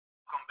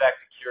back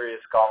to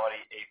Curious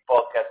Comedy, a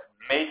podcast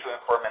made to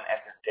inform and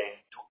entertain,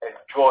 to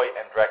enjoy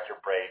and direct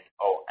your brain.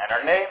 Oh, and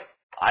our name?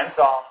 I'm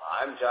Tom.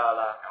 I'm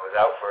Jala. And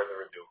without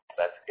further ado,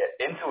 let's get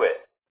into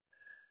it.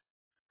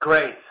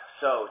 Great.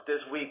 So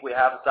this week we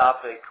have a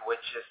topic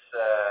which is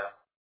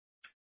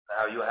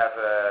how you have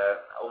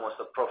almost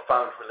a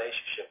profound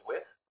relationship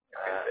with. You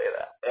can say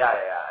that. Yeah.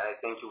 And I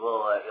think you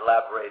will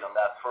elaborate on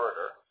that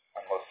further.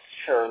 And most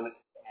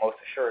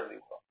assuredly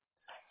will.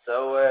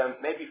 So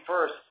maybe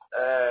first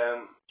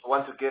I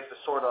want to give a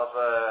sort of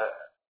a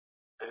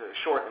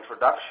short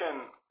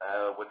introduction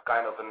with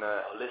kind of an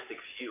holistic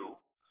view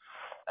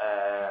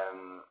as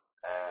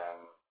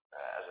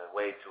a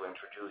way to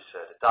introduce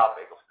the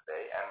topic of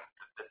today. And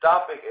the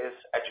topic is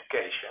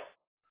education.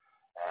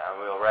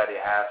 And we already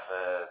have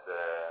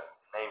the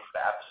name for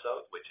the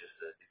episode, which is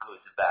the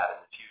good, the bad,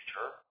 and the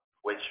future,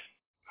 which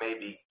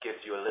maybe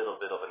gives you a little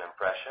bit of an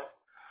impression.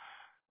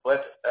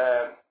 But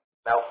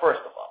now,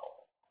 first of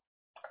all,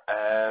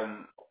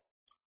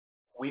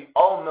 we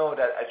all know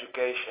that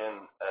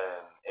education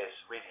is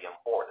really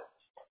important,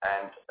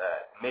 and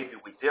maybe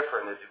we differ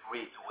in the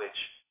degree to which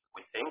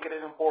we think it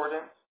is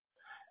important.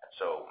 And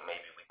so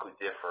maybe we could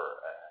differ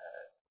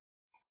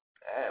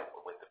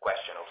with the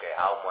question, okay,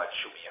 how much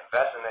should we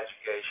invest in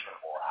education,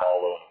 or how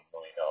long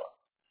will we know,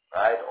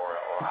 right? Or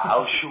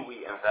how should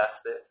we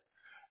invest it?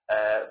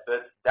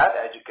 But that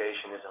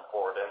education is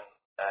important,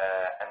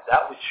 and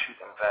that we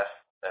should invest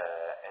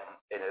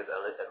in it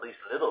at least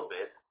a little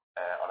bit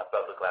on a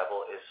public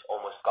level is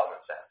almost common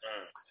sense,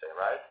 you could say,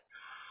 right?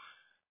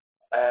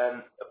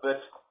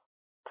 But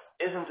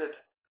isn't it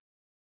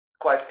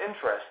quite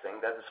interesting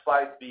that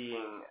despite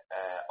being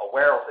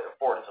aware of the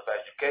importance of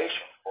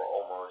education for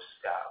almost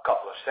a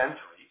couple of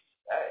centuries,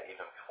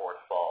 even before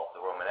the fall of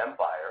the Roman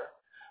Empire,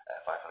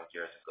 500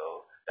 years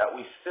ago, that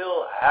we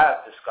still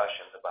have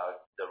discussions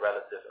about the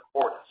relative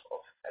importance of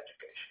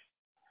education.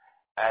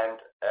 And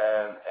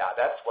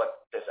that's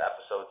what this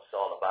episode is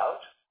all about.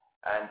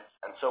 And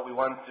so we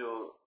want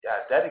to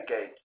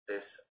dedicate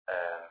this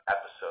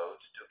episode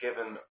to give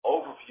an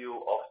overview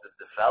of the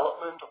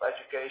development of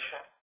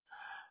education,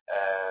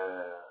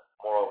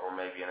 moreover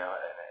maybe in a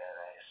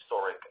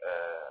historic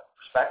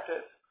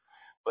perspective,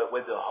 but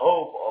with the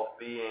hope of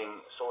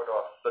being sort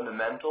of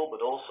fundamental but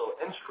also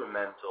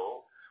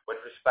instrumental with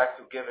respect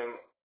to giving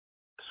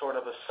sort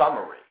of a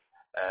summary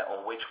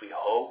on which we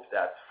hope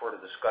that further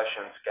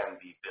discussions can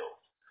be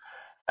built.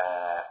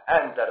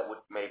 And that it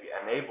would maybe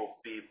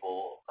enable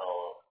people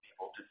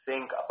to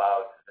think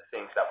about the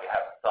things that we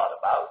haven't thought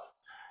about,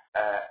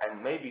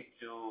 and maybe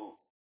to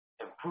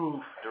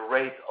improve the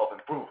rate of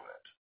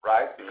improvement,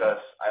 right?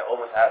 Because I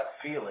almost have a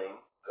feeling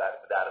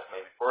that is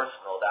maybe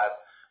personal,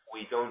 that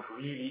we don't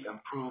really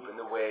improve in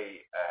the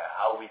way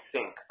how we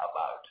think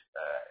about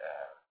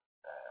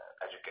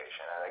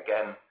education. And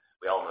again,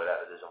 we all know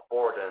that it is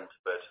important,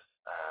 but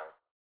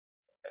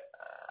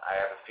I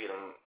have a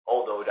feeling,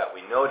 although that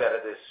we know that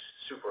it is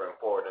super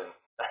important,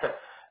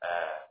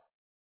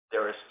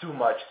 there is too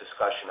much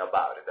discussion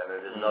about it, and it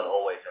is not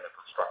always in a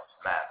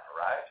constructive manner,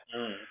 right?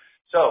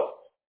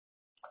 So,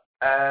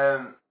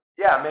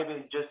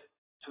 maybe just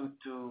to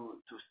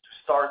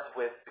start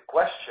with the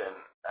question,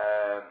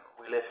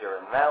 we live here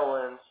in the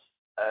Netherlands.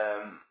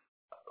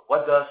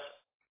 What does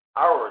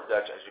our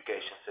Dutch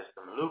education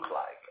system look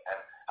like, and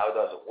how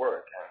does it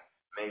work? And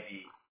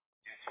maybe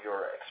due to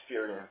your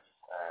experience,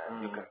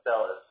 you can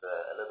tell us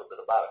a little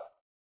bit about it.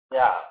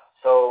 Yeah,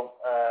 so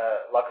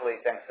luckily,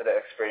 thanks to the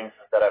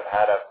experiences that I've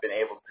had, I've been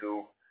able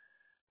to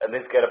at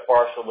least get a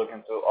partial look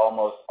into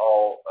almost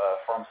all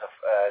forms of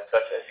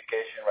Dutch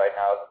education right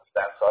now as it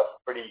stands. So I have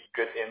a pretty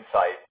good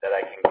insight that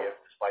I can give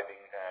despite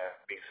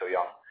being so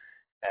young.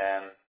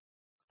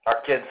 Our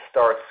kids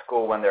start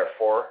school when they're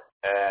 4,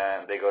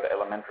 and they go to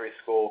elementary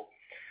school.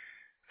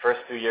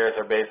 First 2 years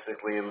are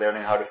basically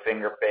learning how to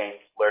finger paint,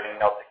 learning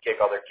not to kick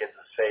other kids'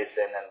 face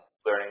in, and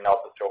learning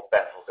not to throw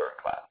pencils during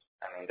class.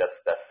 I mean, that's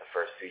the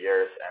first 2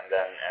 years, and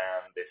then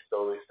they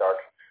slowly start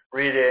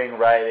reading,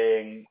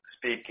 writing,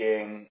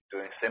 speaking,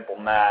 doing simple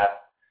math,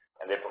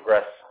 and they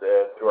progress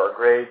through our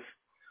grades.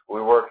 We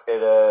work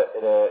in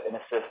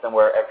a system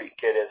where every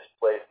kid is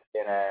placed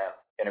in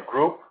a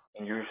group,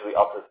 and usually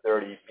up to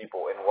 30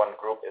 people in one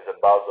group is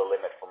about the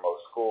limit for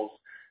most schools.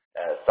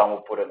 Some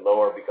will put it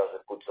lower because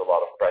it puts a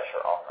lot of pressure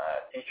on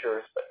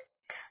teachers, but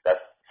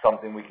that's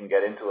something we can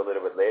get into a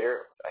little bit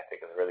later. I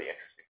think it's a really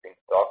interesting thing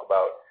to talk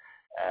about.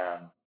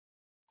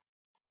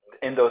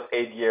 In those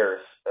 8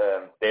 years,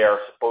 they are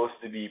supposed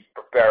to be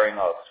preparing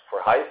us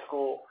for high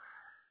school.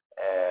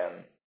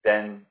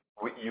 Then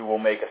you will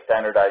make a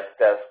standardized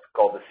test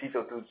called the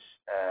CITO-toets,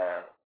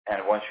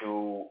 and once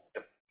you,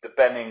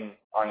 depending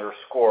on your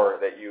score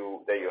that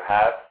you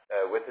have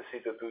with the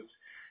CITO-toets,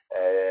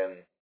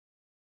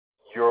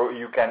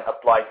 you can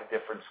apply to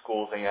different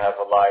schools, and you have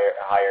a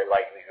higher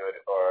likelihood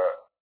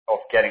of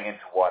getting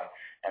into one.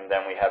 And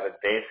then we have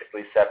it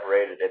basically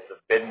separated. It's a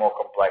bit more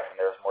complex, and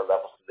there's more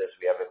levels to this.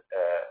 We have it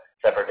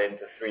separated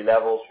into 3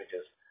 levels, which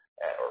is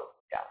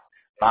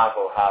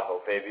MAVO, HAVO,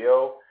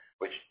 VWO,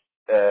 which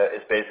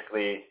is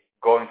basically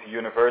going to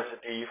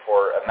university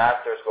for a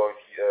master's, going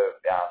to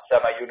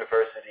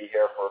semi-university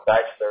here for a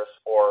bachelor's,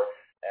 or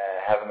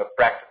having a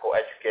practical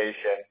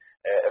education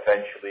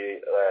eventually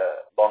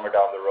longer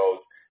down the road,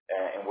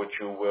 in which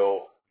you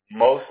will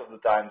most of the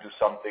time do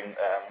something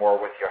more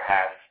with your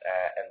hands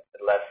and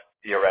less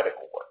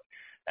theoretical work.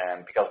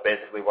 Because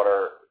basically what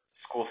our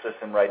school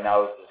system right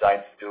now is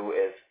designed to do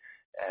is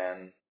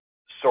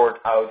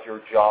sort out your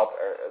job,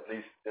 or at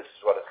least this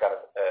is what it's kind of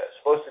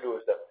supposed to do,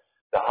 is that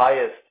the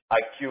highest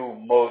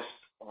IQ, most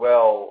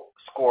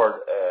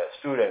well-scored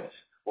students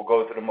will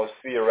go to the most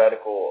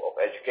theoretical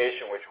of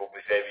education, which will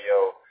be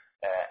VWO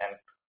and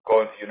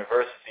going to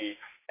university,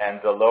 and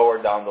the lower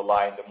down the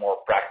line, the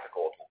more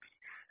practical it will be,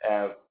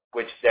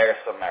 which there's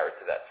some merit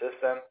to that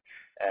system.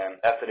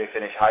 After they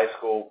finish high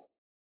school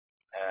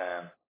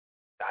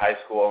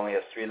only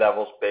has 3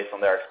 levels. Based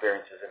on their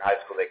experiences in high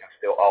school, they can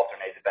still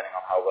alternate depending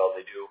on how well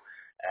they do.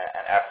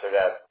 And after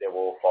that, they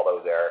will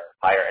follow their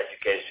higher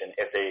education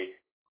if they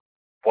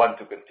want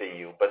to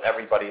continue. But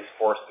everybody is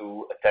forced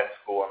to attend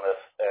school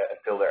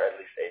until they're at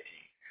least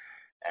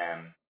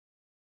 18.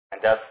 And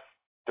that's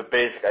the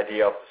basic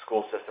idea of the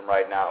school system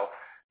right now.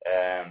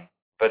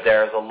 But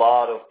there's a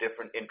lot of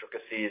different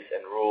intricacies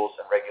and rules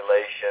and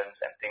regulations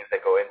and things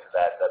that go into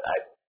that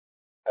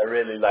I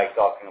really like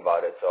talking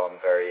about it. So I'm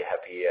very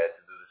happy to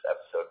do this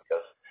episode,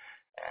 because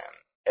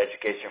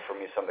education for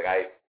me is something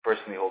I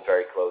personally hold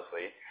very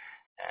closely.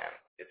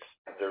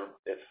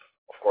 It's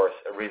of course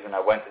a reason I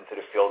went into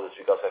the field is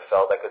because I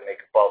felt I could make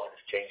a positive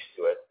change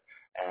to it.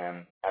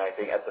 And I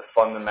think at the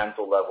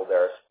fundamental level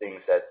there's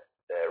things that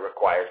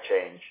require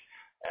change.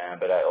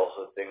 But I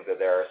also think that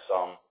there are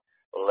some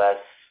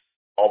less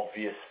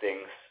obvious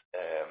things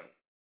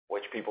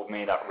which people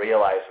may not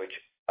realize, which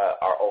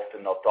are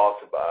often not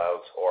talked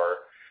about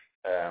or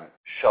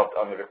shoved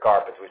under the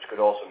carpet, which could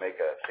also make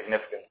a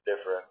significant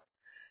difference.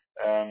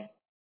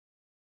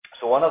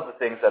 So one of the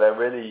things that I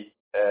really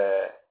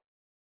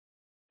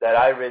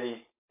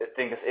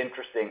think is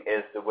interesting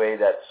is the way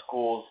that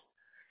schools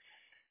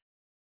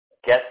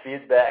get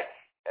feedback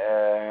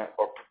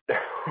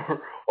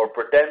or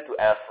pretend to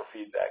ask for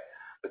feedback,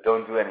 but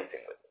don't do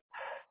anything with it.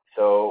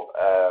 So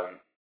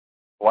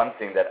one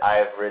thing that I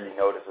have really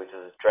noticed, which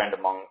is a trend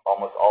among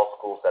almost all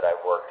schools that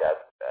I've worked at.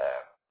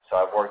 So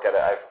I've worked at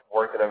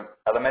an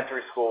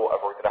elementary school,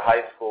 I've worked at a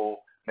high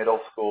school, middle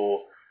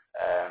school,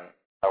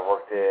 I've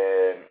worked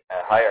in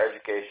higher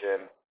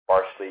education,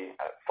 partially.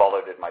 I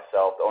followed it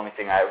myself. The only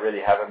thing I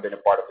really haven't been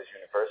a part of is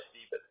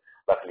university, but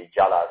luckily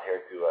Jala is here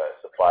to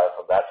supply us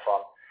on that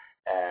front.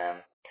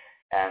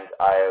 And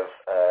I've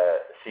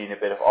seen a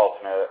bit of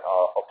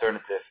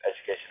alternative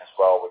education as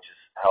well, which is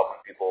helping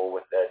people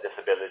with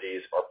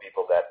disabilities or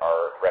people that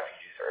are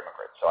refugees or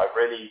immigrants. So I've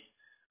really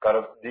got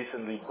a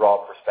decently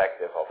broad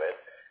perspective of it.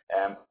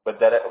 But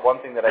one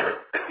thing that I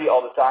see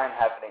all the time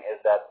happening is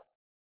that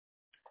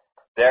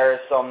there is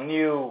some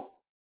new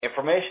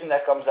information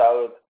that comes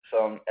out,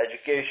 some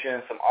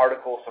education, some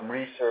articles, some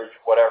research,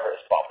 whatever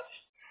is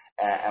published.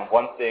 And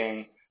one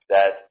thing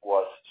that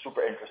was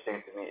super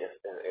interesting to me is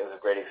a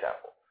great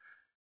example.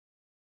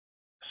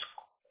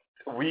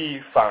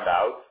 We found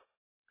out,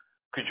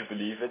 could you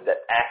believe it,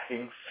 that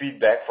asking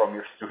feedback from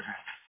your students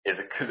is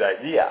a good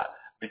idea,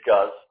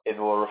 because it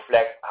will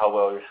reflect how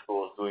well your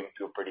school is doing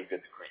to a pretty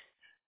good degree.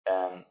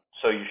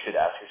 So you should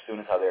ask your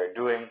students how they're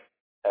doing,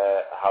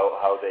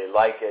 how they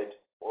like it,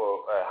 or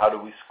how do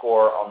we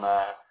score on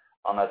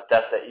a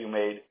test that you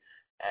made,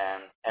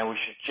 and we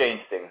should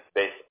change things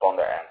based upon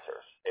their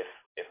answers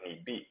if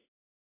need be.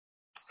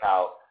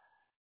 Now,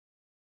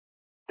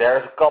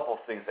 there's a couple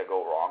of things that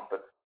go wrong,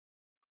 but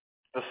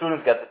the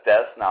students get the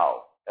test.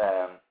 Now,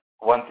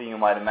 one thing you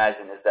might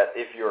imagine is that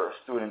if you're a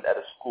student at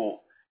a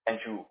school and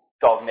you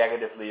talk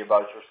negatively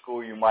about your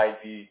school, you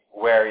might be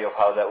wary of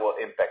how that will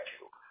impact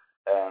you.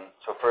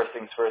 So first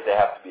things first, they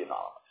have to be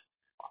anonymous.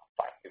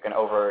 Fine, you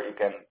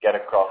can get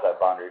across that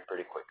boundary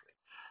pretty quickly.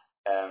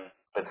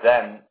 But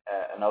then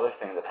another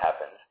thing that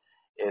happens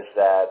is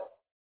that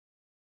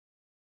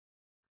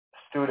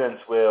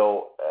students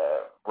will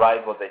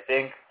write what they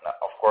think. Now,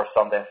 of course,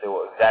 sometimes they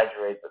will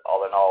exaggerate, but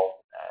all in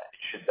all, it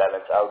should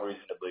balance out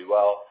reasonably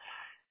well.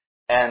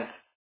 And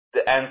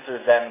the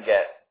answers then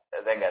get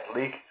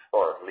leaked.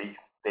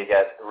 They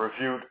get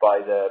reviewed by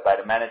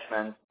the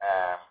management.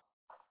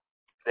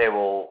 They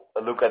will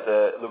look at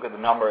the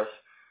numbers,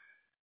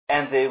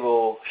 and they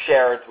will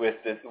share it with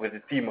a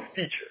team of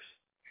teachers.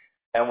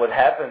 And what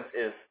happens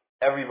is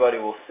everybody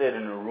will sit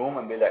in a room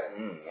and be like,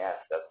 yes,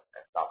 that's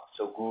not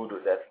so good,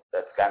 or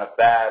that's kind of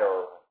bad,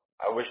 or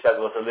I wish that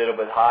was a little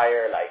bit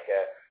higher. Like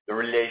the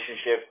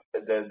relationship,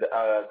 the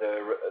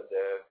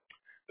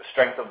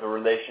strength of the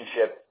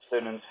relationship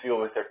students feel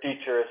with their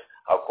teachers,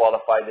 how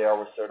qualified they are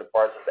with certain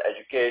parts of the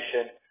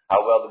education,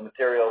 how well the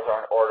materials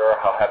are in order,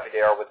 how happy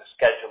they are with the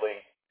scheduling.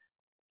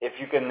 If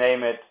you can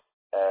name it,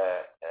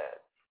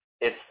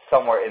 it's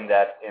somewhere in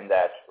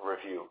that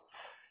review.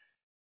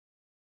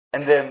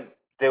 And then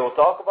they will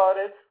talk about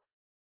it.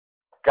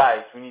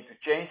 Guys, we need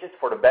to change it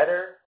for the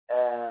better.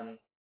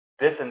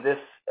 This and this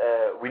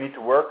we need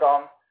to work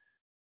on.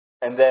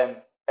 And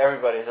then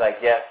everybody's like,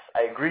 yes,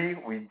 I agree,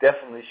 we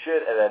definitely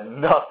should, and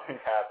then nothing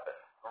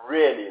happens.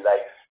 Really,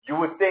 like, you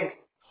would think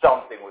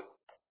something would,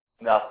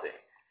 nothing.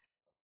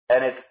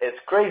 And it's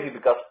crazy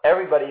because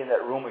everybody in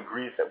that room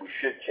agrees that we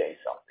should change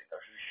something, or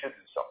we should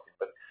do something,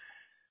 but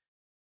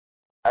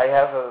I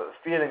have a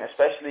feeling,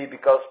 especially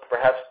because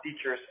perhaps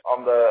teachers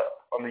on the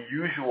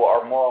usual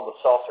are more on the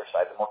softer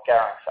side, the more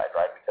caring side,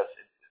 right? Because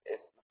it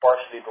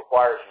partially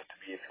requires you to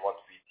be if you want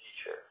to be a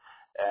teacher,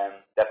 and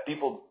that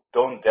people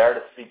don't dare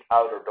to speak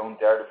out or don't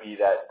dare to be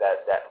that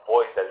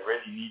voice that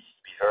really needs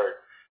to be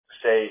heard to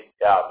say,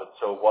 yeah, but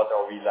so what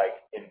are we like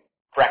in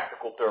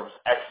practical terms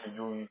actually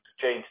doing to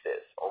change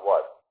this or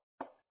what?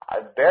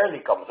 It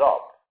barely comes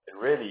up. It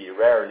really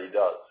rarely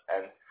does,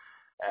 and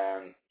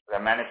the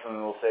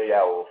management will say,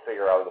 yeah, we'll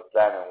figure out a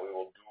plan and we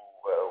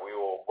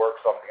will work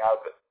something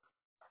out. But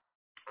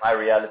my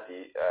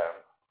reality,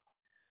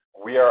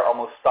 we are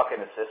almost stuck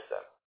in a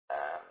system.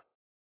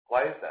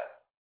 Why is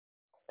that?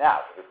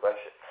 Yeah, it's a good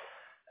question.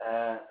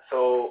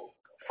 So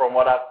from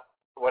what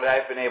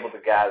I've been able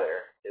to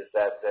gather is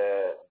that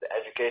the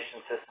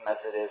education system as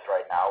it is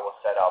right now was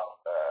set up,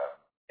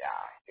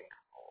 I think,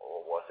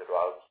 was it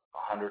about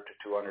 100 to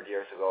 200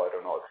 years ago? I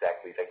don't know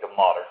exactly. Like the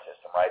modern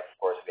system, right? Of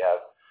course, we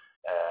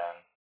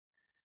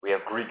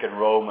have Greek and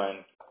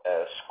Roman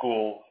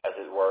school, as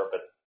it were,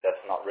 but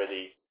that's not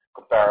really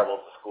comparable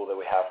to the school that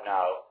we have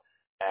now.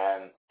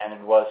 And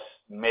it was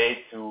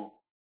made to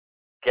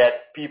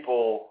get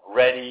people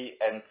ready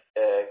and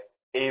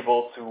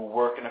able to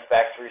work in a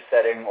factory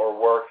setting or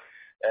work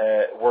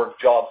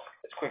jobs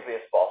as quickly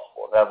as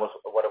possible. That was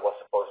what it was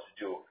supposed to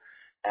do.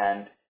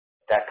 And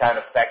that kind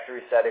of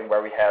factory setting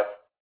where we have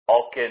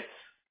all kids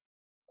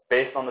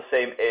based on the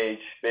same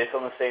age, based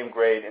on the same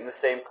grade, in the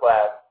same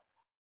class,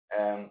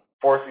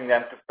 forcing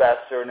them to pass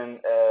certain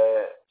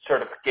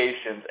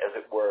certifications, as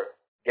it were,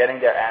 getting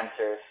their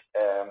answers,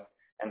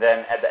 and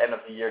then at the end of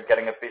the year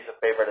getting a piece of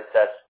paper that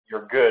says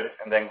you're good,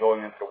 and then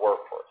going into the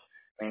workforce.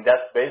 I mean,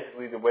 that's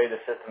basically the way the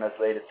system has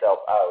laid itself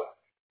out,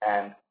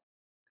 and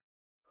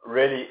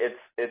really,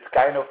 it's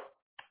kind of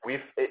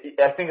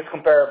I think it's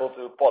comparable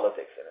to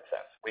politics in a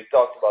sense. We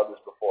talked about this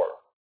before.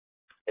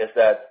 Is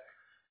that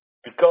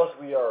because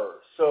we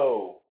are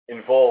so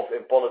involved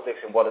in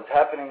politics and what is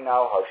happening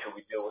now, how should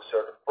we deal with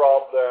certain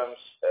problems,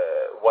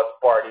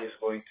 what party is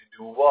going to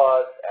do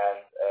what,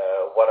 and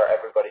what are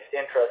everybody's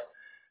interests,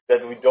 that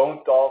we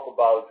don't talk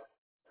about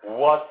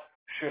what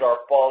should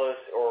our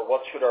policy or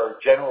what should our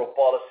general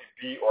policy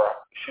be, or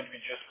should we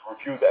just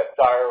review the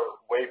entire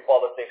way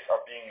politics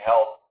are being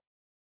held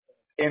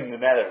in the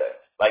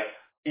Netherlands, like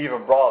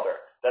even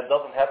broader. That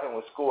doesn't happen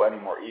with school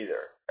anymore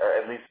either, or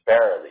at least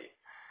barely.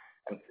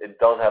 And it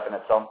does happen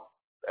at some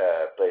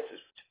places,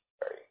 which is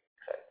very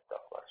exciting to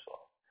talk about as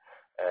well.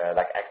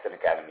 Like Acton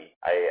Academy,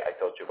 I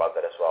told you about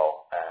that as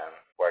well,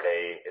 where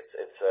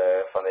it's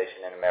a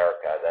foundation in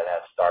America that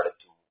has started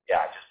to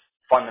just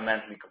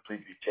fundamentally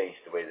completely change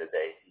the way that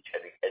they teach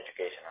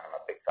education, and I'm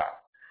a big fan.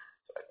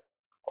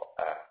 So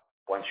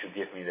once you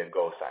give me the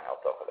go sign, I'll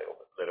talk a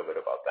little bit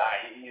about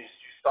that. You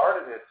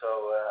started it,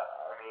 so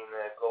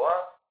go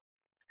on.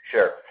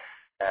 Sure.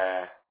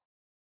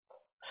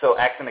 So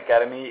Acton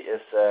Academy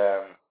is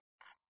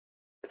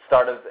it's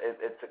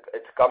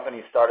a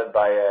company started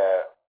by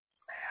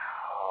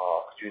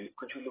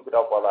could you look it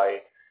up while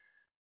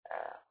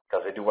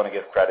because I do want to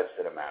give credits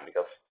to the man,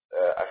 because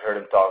I've heard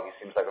him talk. He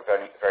seems like a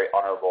very very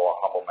honorable,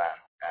 humble man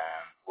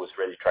who's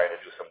really trying to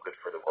do some good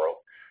for the world.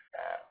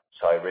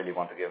 So I really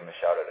want to give him a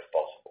shout out if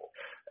possible.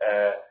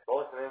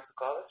 What was the name of the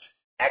college?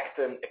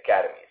 Acton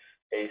Academies,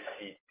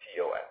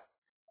 ACTON.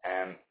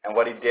 And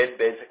what he did,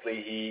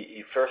 basically,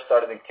 he first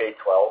started in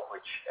K-12,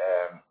 which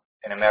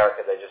in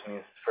America that just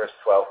means the first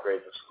 12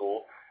 grades of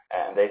school,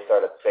 and they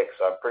start at 6,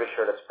 so I'm pretty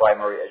sure that's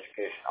primary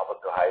education up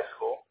until high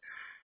school.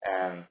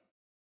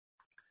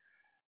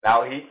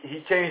 Now,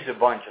 he changed a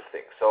bunch of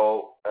things.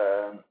 So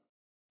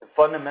the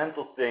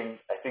fundamental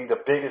thing, I think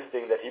the biggest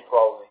thing that he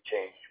probably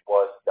changed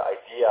was the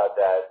idea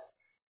that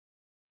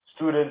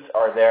students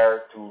are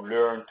there to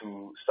learn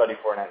to study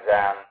for an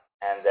exam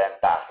and then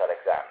pass that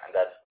exam, and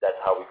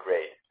that's how we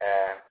grade.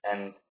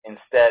 And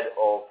instead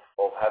of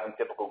having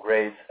typical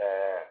grades,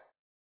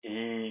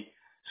 he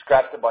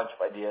scrapped a bunch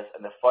of ideas,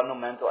 and the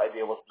fundamental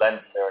idea was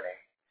blended learning,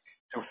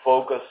 to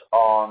focus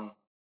on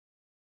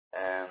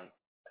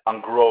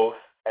growth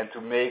and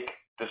to make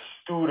the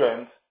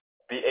student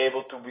be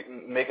able to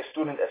make a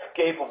student as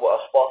capable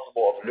as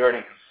possible of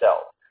learning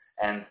himself.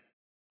 And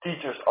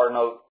teachers are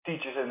no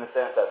teachers in the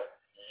sense that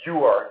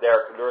you are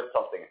there to learn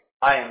something,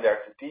 I am there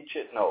to teach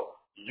it. No,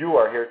 you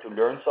are here to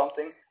learn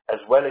something as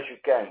well as you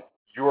can.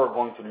 You are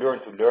going to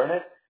learn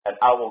it, and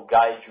I will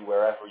guide you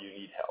wherever you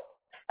need help.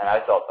 And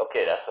I thought,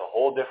 okay, that's a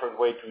whole different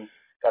way to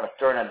kind of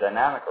turn a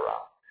dynamic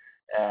around.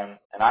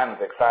 And I'm a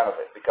big fan of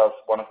it, because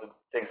one of the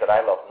things that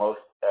I love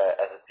most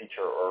as a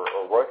teacher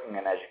or working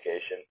in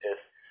education is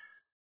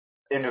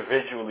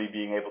individually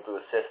being able to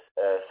assist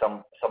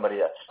somebody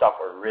that's stuck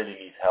or really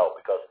needs help,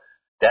 because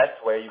that's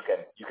where you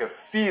can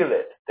feel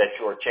it, that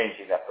you are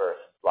changing that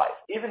person's life.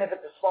 Even if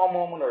it's a small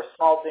moment or a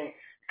small thing,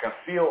 you can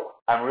feel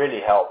I'm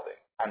really helping.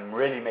 I'm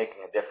really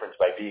making a difference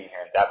by being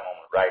here in that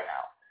moment right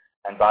now.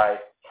 And by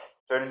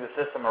turning the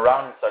system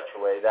around in such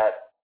a way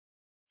that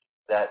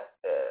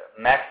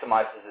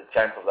maximizes the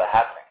chance of that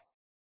happening.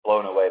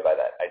 Blown away by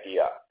that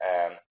idea.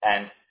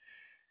 And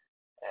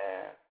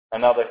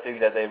another thing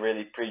that they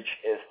really preach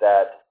is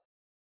that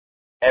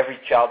every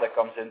child that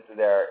comes into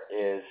there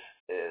is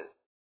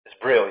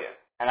brilliant.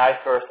 And I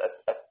first,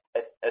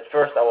 at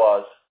first I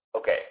was,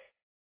 okay,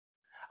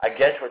 I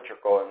get what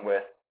you're going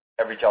with.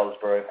 Every child is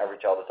brilliant, every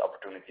child is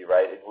opportunity,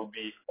 right? It would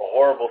be a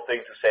horrible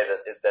thing to say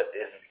that that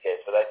isn't the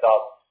case. But I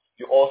thought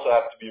you also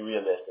have to be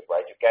realistic,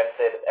 right? You can't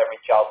say that every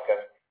child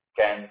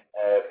can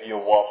be a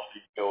Wall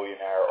Street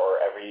billionaire, or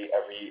every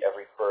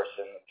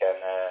person can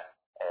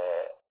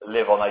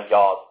live on a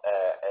yacht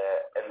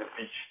at the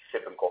beach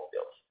sipping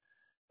cocktails,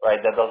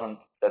 right?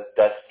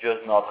 That's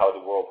just not how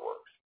the world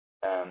works.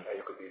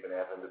 You could even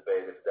have a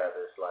debate if that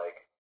is like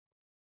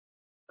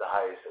the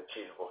highest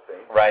achievable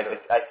thing. Right,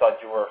 but I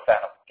thought you were a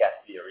fan of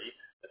cat theory,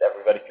 that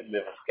everybody could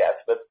live as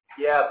cats, but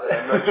yeah, but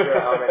I'm not sure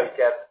how many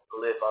cats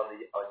live on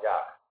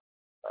yacht.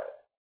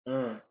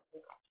 Right.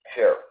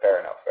 Sure, fair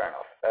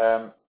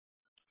enough.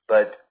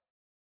 But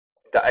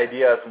the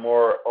idea is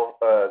more of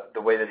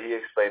the way that he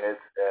explained it,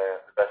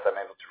 the best I'm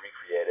able to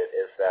recreate it,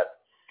 is that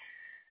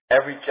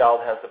every child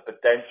has the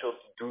potential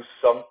to do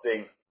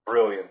something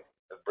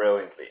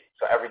brilliantly.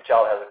 So every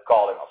child has a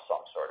calling of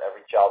some sort.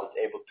 Every child is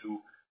able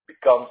to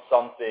become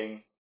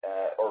something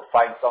or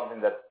find something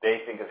that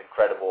they think is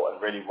incredible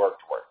and really work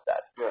towards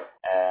that. Yeah.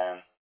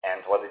 And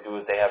what they do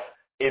is they have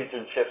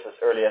internships as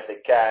early as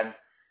they can.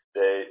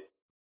 They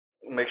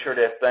make sure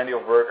they have plenty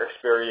of work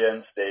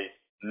experience. They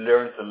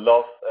learn to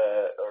love,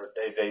 or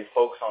they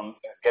focus on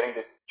getting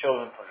the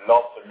children to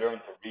love to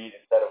learn to read,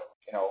 instead of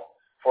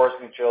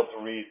forcing the child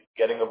to read.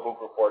 Getting a book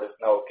report is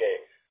no, okay.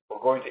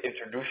 We're going to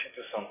introduce you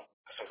to some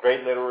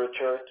great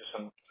literature, to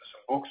some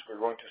books. We're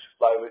going to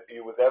supply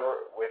you with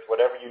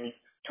whatever you need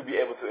to be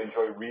able to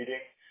enjoy reading,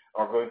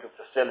 and we're going to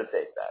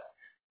facilitate that.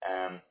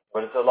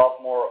 But it's a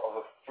lot more of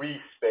a free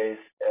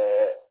space,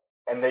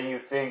 and then you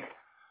think,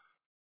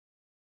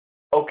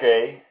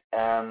 okay,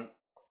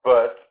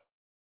 but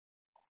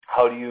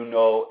how do you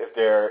know if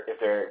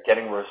they're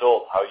getting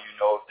results? How do you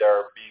know if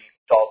they're being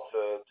taught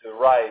to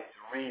write,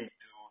 to read,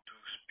 to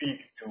speak,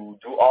 to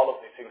do all of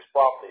these things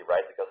properly,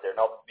 right? Because they're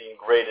not being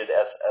graded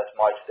as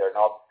much. They're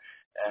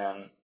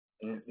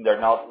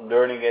not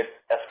learning it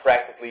as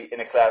practically in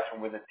a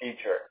classroom with a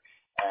teacher.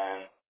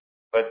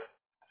 But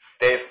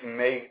they've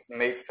made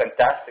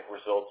fantastic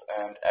results,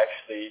 and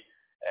actually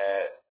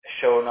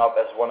shown up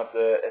as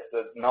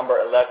the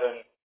number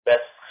 11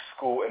 best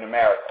school in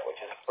America, which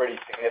is a pretty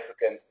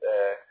significant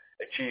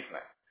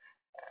achievement,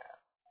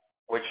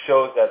 which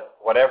shows that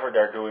whatever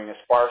they're doing is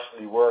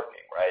partially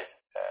working, right?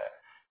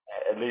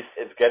 At least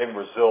it's getting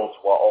results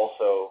while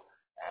also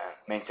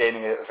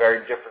maintaining a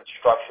very different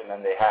structure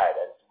than they had,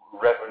 and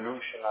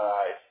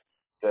revolutionize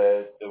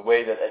the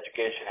way that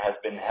education has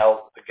been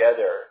held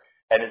together,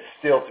 and it's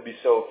still to be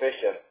so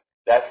efficient.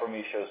 That for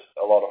me shows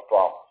a lot of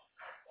promise.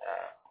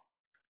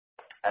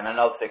 And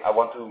another thing, I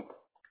want to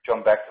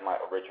jump back to my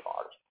original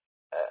argument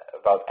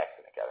about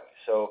Acton Academy.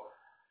 So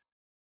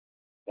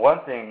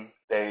one thing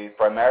they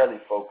primarily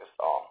focused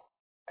on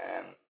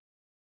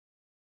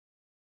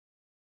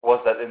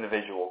was that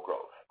individual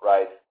growth,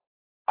 right?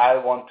 I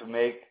want to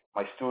make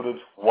my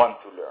students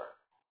want to learn.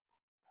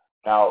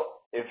 Now,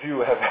 if you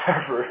have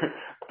ever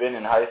been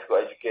in high school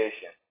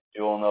education,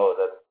 you will know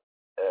that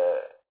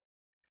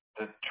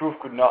the truth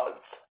could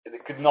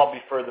not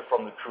be further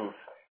from the truth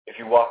if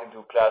you walk into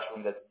a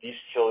classroom, that these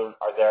children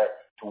are there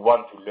to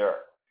want to learn.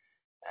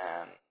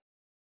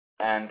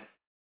 And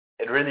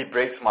it really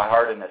breaks my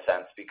heart in a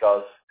sense,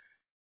 because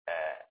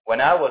when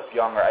I was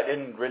younger, I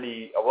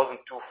wasn't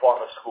too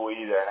fond of school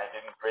either, and I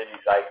didn't really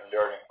like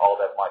learning all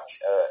that much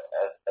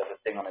as a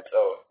thing on its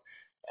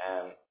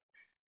own.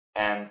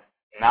 And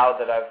now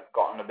that I've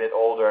gotten a bit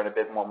older and a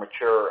bit more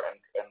mature,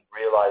 and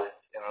realized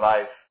in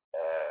life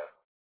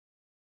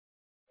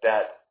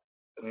that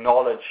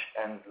knowledge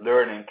and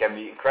learning can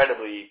be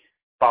incredibly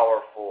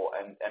powerful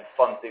and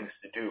fun things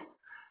to do.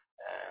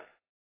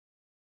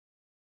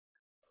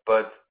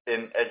 But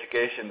in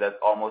education, that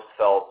almost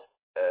felt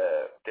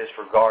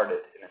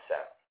disregarded in a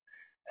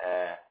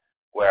sense,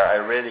 where I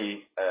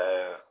really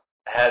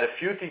had a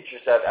few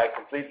teachers that I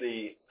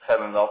completely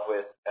fell in love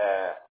with,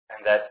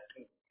 and that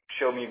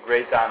showed me a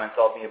great time and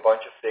taught me a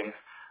bunch of things,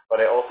 but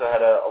I also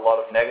had a lot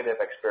of negative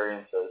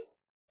experiences,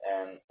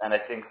 and I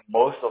think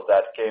most of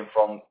that came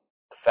from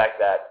the fact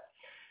that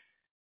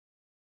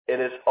it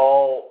is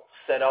all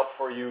set up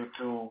for you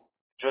to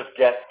just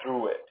get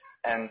through it.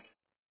 And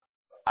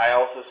I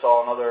also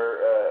saw another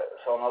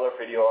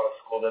video on a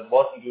school that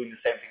wasn't doing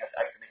the same thing as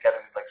Acton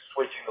Academy, like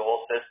switching the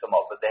whole system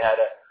up, but they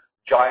had a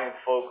giant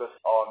focus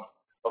on,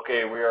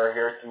 okay, we are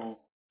here to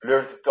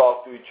learn to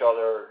talk to each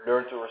other,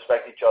 learn to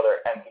respect each other,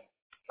 and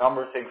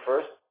number one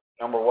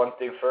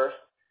thing first,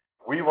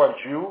 we want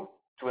you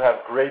to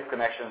have great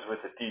connections with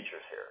the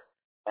teachers here.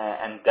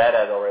 And that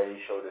had already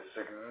showed a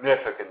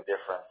significant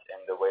difference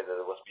in the way that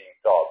it was being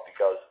taught,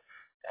 because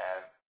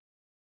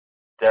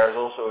there's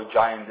also a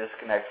giant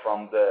disconnect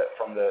from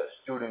the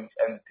students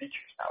and the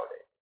teachers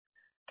nowadays.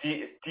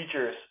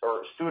 Teachers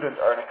or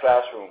students are in a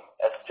classroom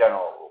as a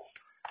general rule.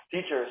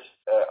 Teachers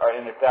are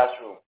in a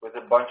classroom with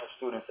a bunch of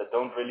students that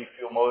don't really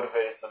feel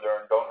motivated to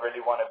learn, don't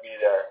really want to be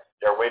there.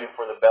 They're waiting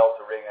for the bell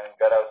to ring and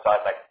get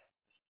outside. Like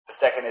the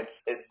second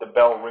the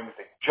bell rings,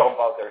 they jump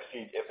out their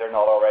seat if they're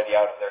not already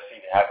out of their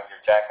seat having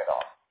your jacket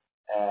on.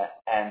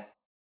 And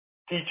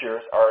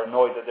teachers are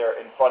annoyed that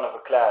they're in front of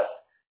a class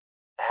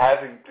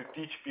having to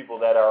teach people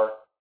that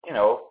are,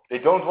 they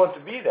don't want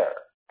to be there.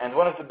 And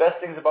one of the best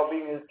things about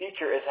being a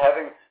teacher is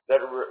having that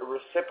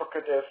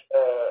reciprocative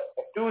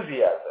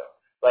enthusiasm.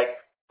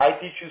 Like, I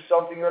teach you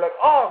something, you're like,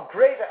 oh,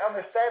 great, I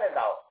understand it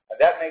now.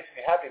 And that makes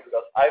me happy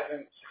because I've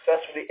been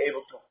successfully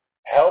able to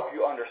help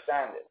you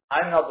understand it.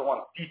 I'm not the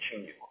one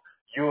teaching you.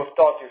 You have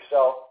taught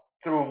yourself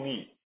through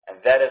me. And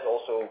that is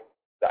also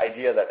the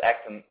idea that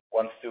Acton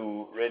wants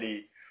to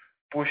really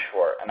push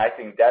for. And I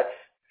think that's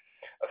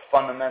a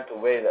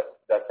fundamental way that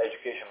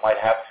education might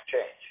have to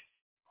change.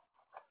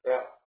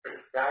 Yeah,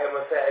 I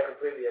must say I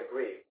completely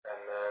agree.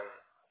 And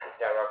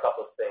there are a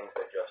couple of things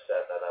that you have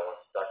said that I want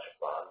to touch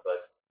upon,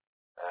 but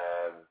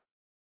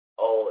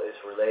all is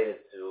related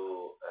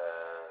to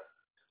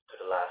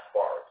the last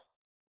part.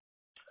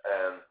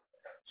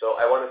 So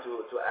I wanted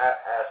to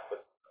ask,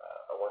 but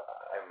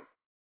I'm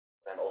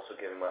then also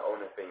giving my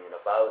own opinion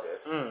about it.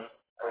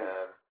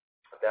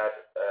 That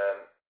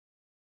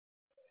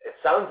it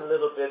sounds a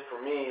little bit for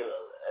me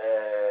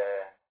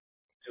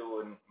to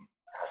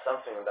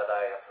something that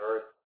I have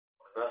heard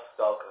Gus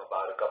talking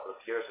about a couple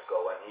of years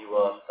ago when he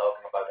was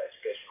talking about the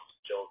education of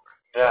children.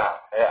 Yeah,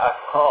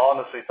 I've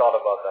honestly thought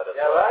about that as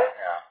well. Yeah, right?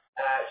 Yeah.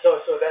 So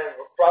then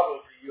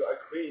probably you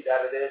agree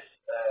that it is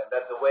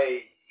that the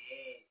way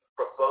he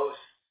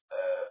proposed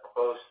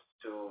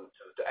to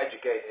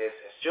educate his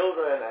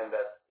children, and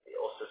that he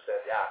also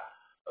said,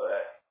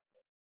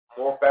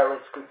 more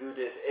parents could do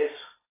this, is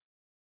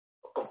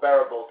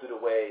comparable to the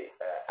way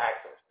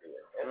Acton is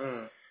doing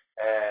it.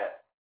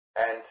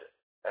 And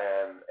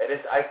it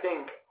is, I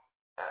think,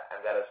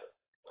 and that is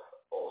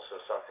also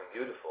something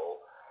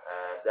beautiful,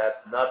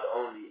 that not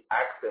only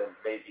Acton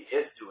maybe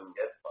is doing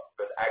it,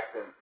 but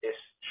Acton is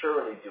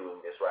surely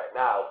doing this right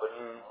now, but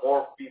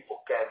more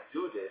people can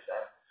do this.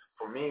 And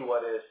for me,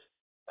 what is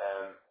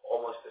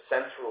almost the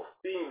central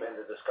theme in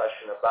the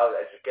discussion about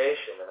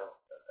education, and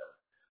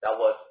that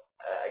was,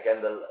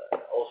 again,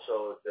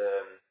 also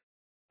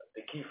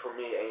the key for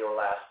me in your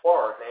last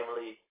part,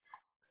 namely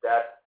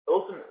that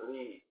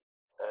ultimately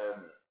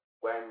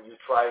when you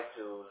try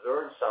to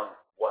learn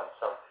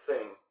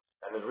something,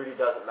 and it really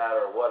doesn't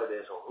matter what it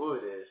is or who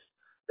it is,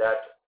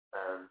 that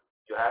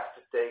you have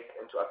to take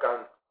into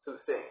account two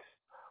things.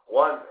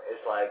 One is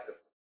like the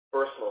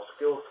personal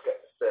skill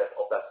set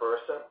of that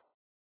person,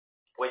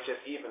 which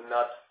is even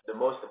not the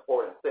most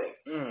important thing,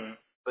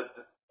 but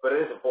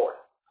it is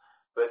important.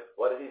 But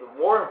what is even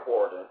more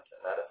important,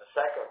 and that is the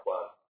second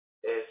one,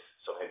 is,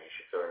 so maybe you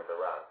should turn it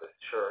around, but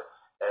sure,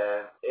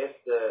 is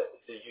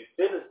the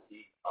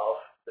utility of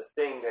the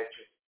thing that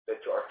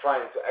you are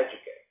trying to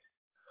educate,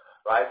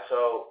 right?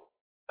 So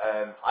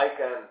I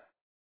can,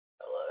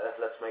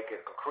 let's make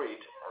it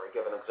concrete or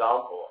give an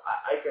example.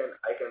 I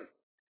can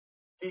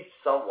teach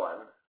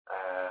someone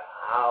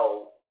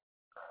how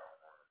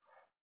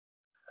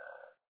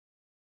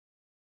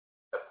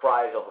the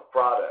price of a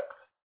product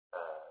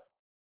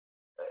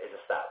is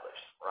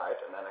established, right?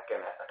 And then I can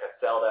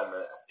tell them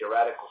a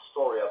theoretical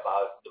story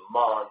about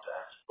demand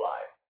and supply.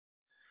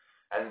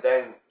 And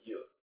then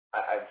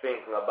I'm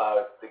thinking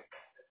about the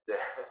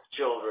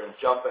children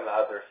jumping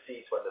out of their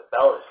seats when the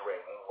bell is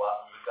ringing. Well,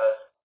 because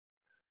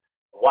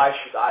why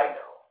should I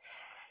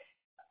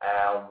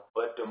know?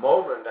 But the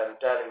moment I'm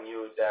telling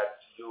you that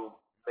you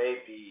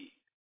maybe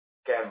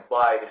can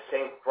buy the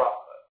same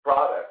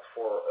product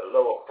for a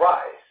lower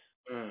price,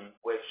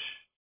 which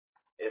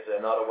is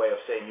another way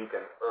of saying you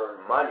can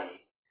earn money,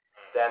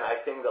 then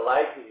I think the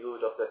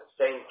likelihood of that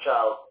same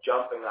child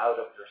jumping out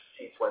of their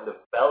seats when the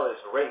bell is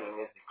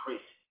ringing is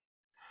decreasing.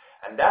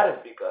 And that is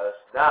because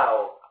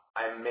now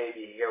I'm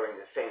maybe hearing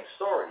the same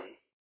story,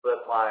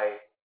 but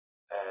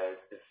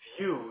the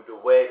view, the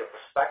way, the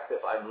perspective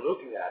I'm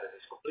looking at it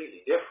is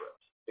completely different.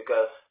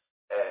 Because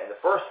in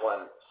the first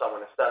one,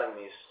 someone is telling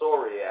me a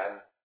story, and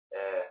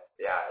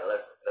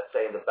let's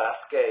say in the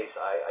best case,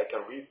 I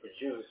can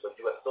reproduce what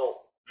you have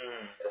told.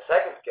 In the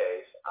second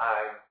case,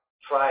 I'm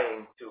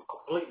trying to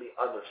completely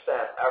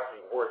understand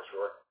every word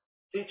you're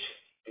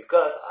teaching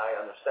because I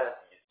understand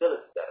the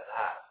utility that it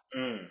has.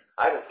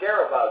 I don't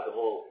care about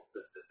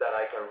that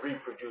I can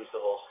reproduce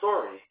the whole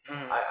story.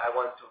 I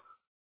want to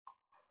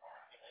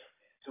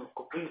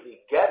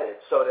completely get it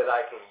so that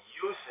I can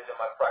use it in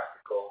my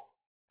practical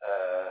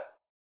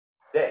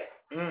day,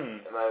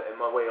 in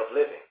my way of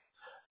living.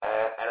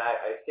 And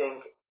I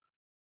think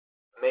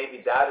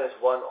maybe that is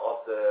one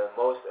of the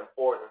most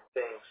important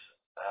things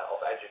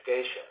of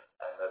education,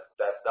 and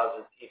that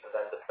doesn't even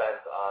then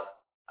depend on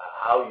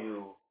how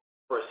you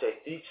per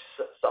se teach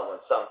someone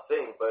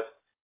something, but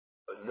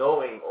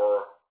knowing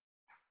or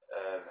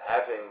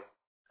having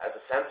as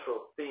a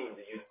central theme,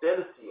 the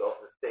utility of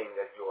the thing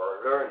that you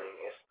are learning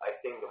is, I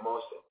think, the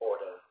most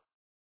important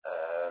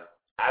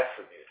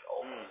attribute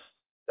almost.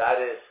 That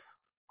is,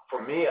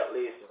 for me at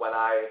least, when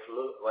I'm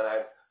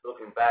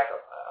looking back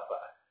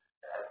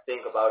and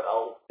think about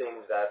all the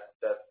things that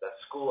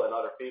school and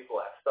other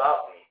people have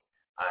taught me,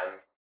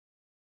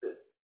 the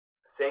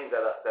thing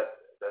that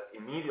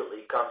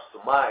immediately comes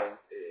to mind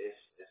is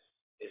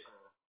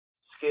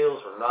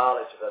skills or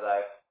knowledge that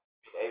I've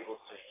been able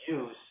to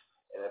use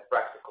in a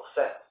practical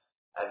sense,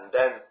 and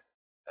then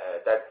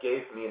that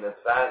gave me an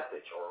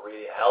advantage or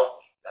really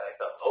helped me. And I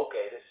thought,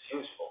 okay, this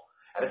is useful.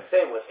 And the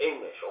same with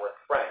English or with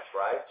French,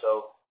 right?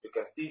 So you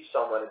can teach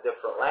someone a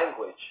different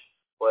language,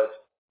 but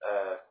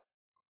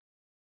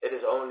it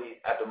is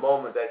only at the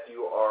moment that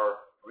you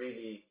are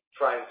really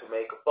trying to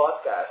make a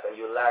podcast and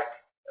you lack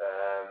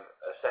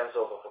a sense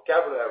of a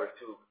vocabulary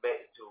to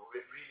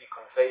really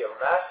convey a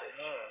message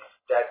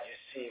that you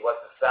see what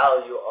the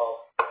value of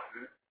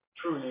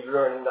truly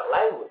learning that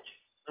language.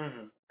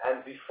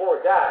 And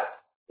before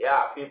that,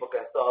 people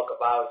can talk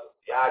about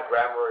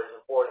grammar is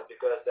important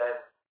because then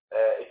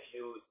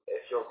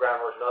if your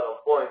grammar is not on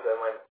point, then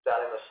when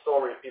telling a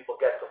story, people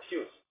get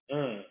confused.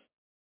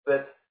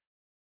 But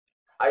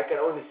I can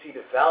only see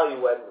the value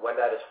when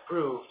that is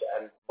proved,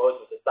 and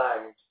most of the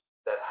times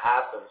that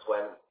happens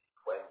when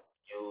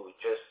you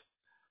just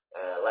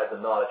let the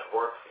knowledge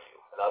work for you.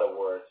 In other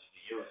words,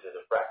 you use it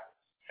in practice.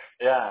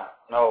 Yeah,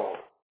 no,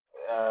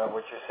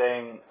 what you're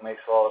saying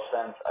makes a lot of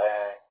sense.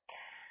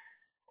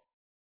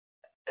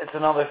 It's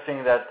another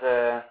thing that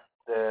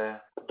the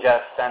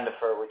Jeff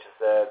Sandifer, which is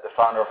the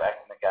founder of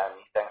Acting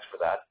Academy, thanks for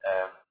that,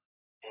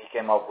 he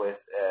came up with,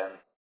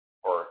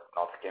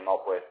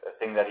 a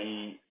thing that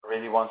he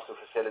really wants to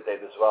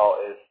facilitate as well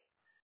is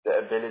the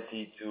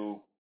ability to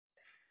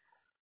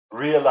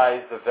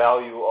realize the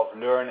value of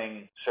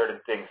learning certain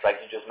things, like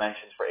you just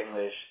mentioned for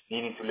English,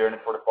 needing to learn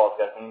it for the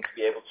podcast, needing to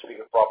be able to speak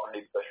it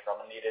properly because you're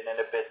going to need it in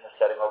a business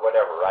setting or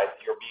whatever, right?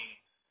 You're being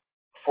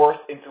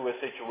forced into a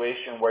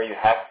situation where you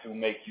have to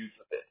make use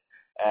of it.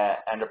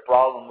 And the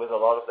problem with a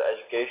lot of the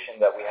education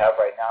that we have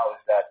right now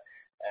is that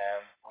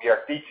we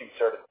are teaching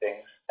certain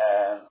things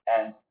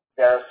and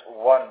there's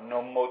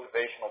no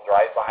motivational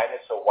drive behind it.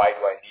 So why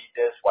do I need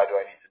this? Why do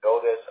I need to know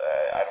this?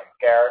 I don't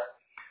care.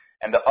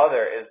 And the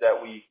other is that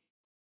we,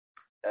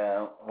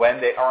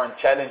 when they aren't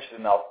challenged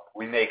enough,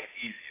 we make it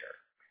easier.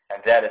 And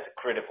that is a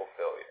critical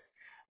failure.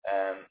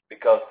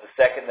 Because the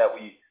second that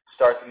we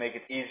start to make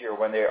it easier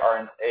when they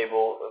aren't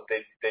able,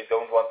 they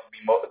don't want to be,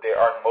 they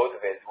aren't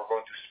motivated, we're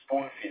going to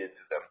spoon feed it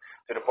to them.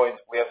 To the point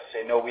we have to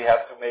say, no, we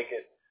have to make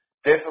it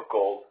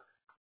difficult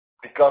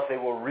because they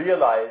will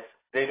realize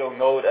they don't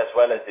know it as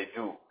well as they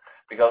do.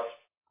 Because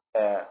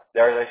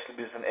there has actually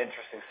been an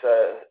interesting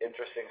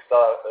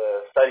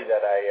study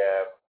that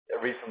I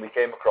recently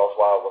came across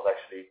while I was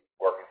actually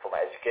working for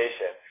my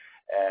education,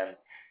 and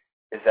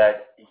is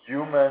that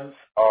humans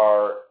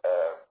are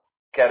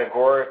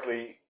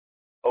categorically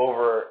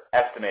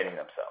overestimating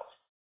themselves,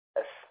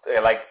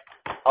 like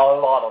a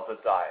lot of the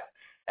time,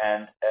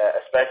 and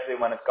especially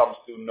when it comes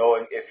to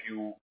knowing if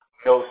you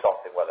know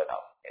something well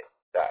enough.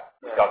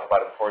 We talked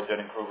about it before,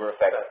 Dunning-Kruger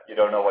effect. You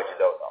don't know what you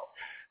don't know.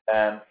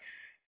 And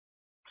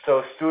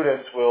so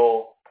students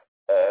will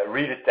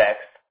read a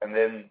text, and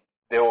then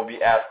they will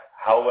be asked,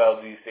 how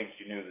well do you think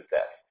you knew the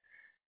text?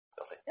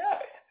 They'll say, I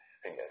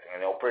think I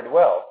know pretty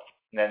well.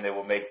 And then they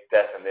will make the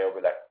test, and they will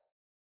be like,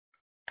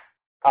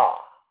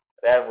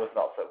 that was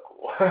not so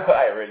cool.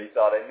 I really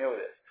thought I knew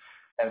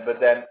this. But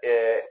then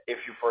if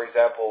you, for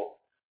example,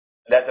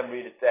 let them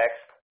read a text,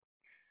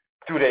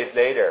 2 days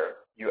later,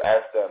 you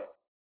ask them,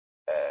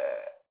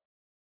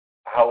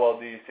 how well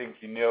do you think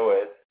you knew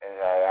it? And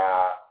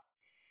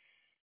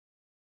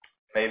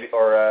maybe,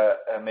 or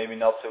maybe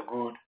not so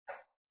good.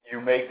 You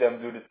make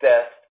them do the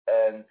test,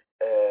 and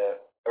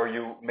or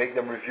you make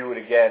them review it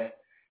again.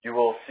 You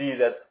will see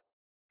that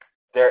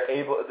the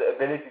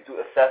ability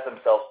to assess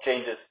themselves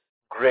changes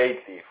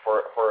greatly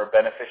for a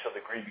beneficial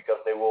degree, because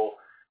they will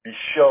be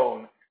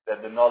shown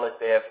that the knowledge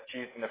they have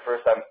achieved in the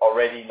first time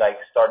already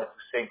started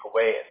to sink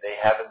away, and they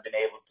haven't been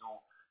able to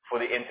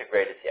fully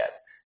integrate it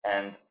yet.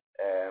 And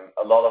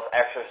a lot of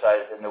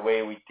exercises in the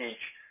way we teach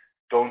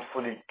don't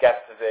fully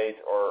captivate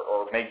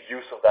or make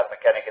use of that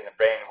mechanic in the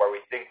brain where we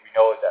think we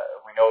know it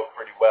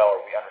pretty well or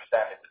we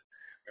understand it.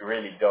 We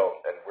really don't,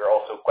 and we're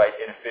also quite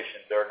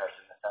inefficient learners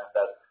in the sense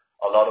that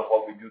a lot of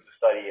what we do to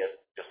study is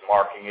just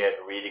marking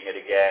it, reading it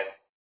again,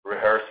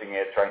 rehearsing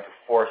it, trying to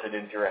force it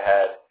into your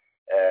head.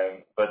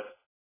 But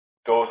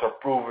those are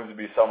proven to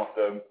be some of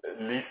the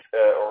least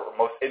or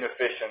most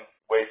inefficient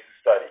ways to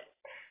study,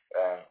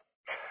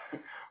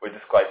 which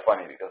is quite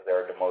funny because they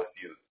are the most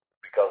used,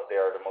 because they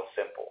are the most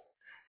simple.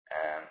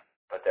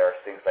 But there are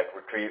things like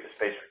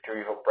space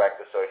retrieval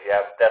practice. So if you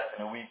have tests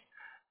in a week,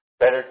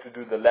 better to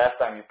do the last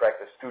time you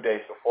practice 2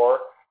 days before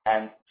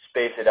and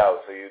space it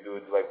out. So you do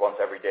it like once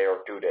every day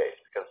or 2 days,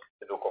 because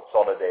it will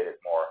consolidate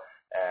it more.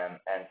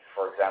 And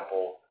for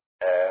example,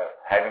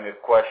 having a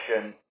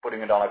question,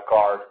 putting it on a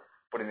card,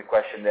 putting the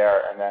question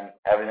there, and then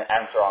having an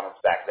answer on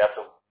its back. That's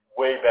a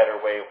way better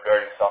way of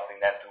learning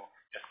something than to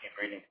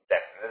reading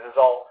text. And this is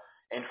all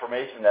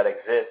information that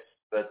exists,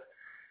 but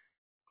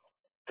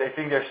I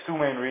think there's two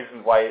main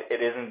reasons why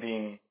it isn't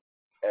being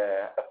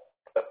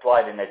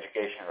applied in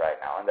education right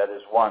now, and that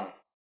is one,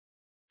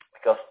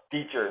 because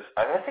teachers,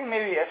 I think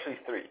maybe actually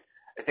three.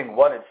 I think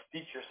one is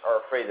teachers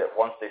are afraid that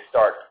once they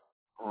start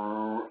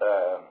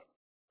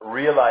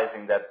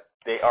realizing that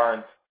they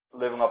aren't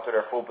living up to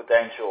their full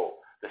potential,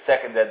 the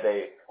second that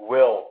they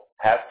will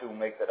have to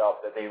make that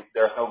up, that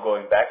there's no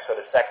going back. So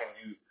the second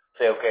you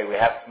say, okay, we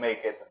have to make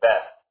it the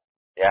best,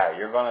 yeah,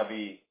 you're going to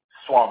be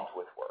swamped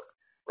with work,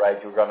 right?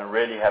 You're going to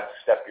really have to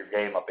step your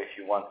game up if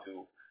you want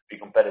to be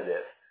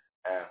competitive,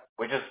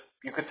 which is,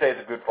 you could say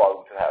it's a good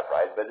problem to have,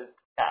 right? But it's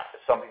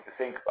something to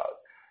think about.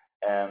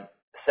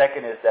 The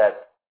second is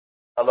that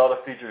a lot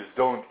of teachers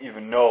don't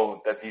even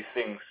know that these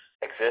things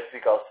exist,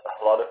 because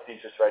a lot of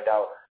teachers right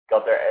now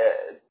got their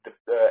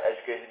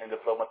education and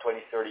diploma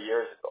 20, 30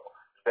 years ago.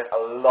 There's been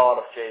a lot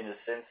of changes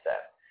since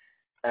then.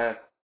 And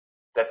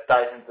that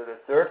ties into the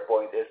third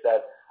point, is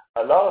that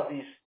a lot of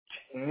this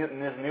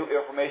new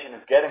information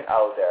is getting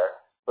out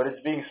there, but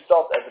it's being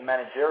stopped at the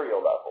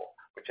managerial level,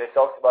 which I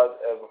talked about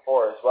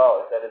before as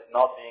well, is that it's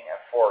not being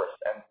enforced,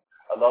 and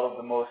a lot of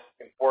the most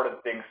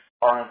important things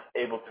aren't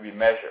able to be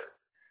measured.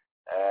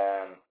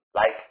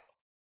 Like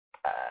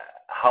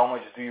how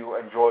much do you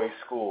enjoy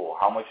school?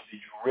 How much did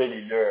you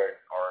really learn?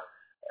 Or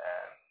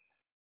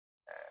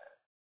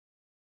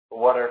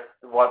what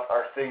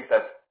are things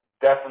that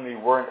definitely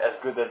weren't as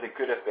good as they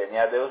could have been?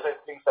 Yeah, those are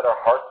things that are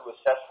hard to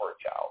assess for a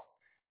child.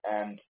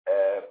 And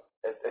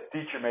a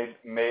teacher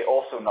may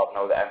also not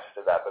know the answer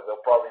to that, but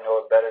they'll probably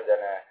know it better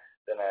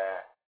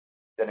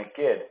than a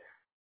kid.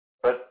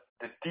 But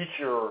the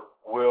teacher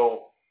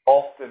will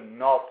often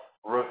not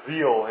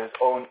reveal his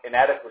own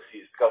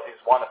inadequacies, because he's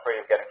one, afraid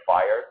of getting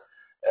fired,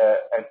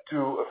 and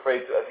two,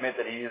 afraid to admit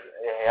that he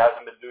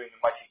hasn't been doing the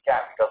much he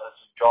can, because it's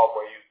a job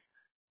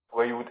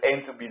where you would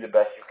aim to be the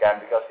best you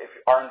can, because if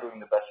you aren't doing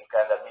the best you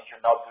can, that means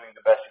you're not doing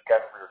the best you can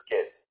for your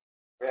kids.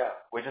 Yeah.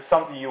 Which is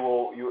something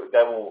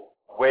that will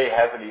weigh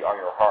heavily on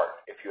your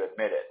heart if you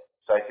admit it.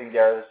 So I think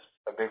there is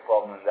a big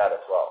problem in that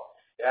as well.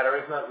 Yeah, there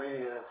is not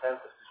really an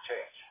incentive to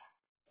change.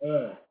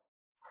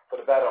 For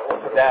the better or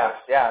for the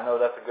worse. Yeah, no,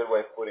 that's a good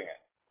way of putting it.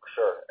 For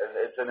sure.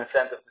 It's an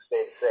incentive to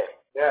stay the same.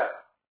 Yeah.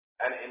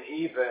 And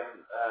even,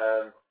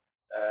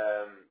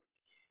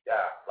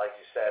 like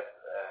you said,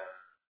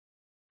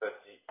 but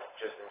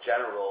just in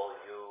general,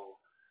 you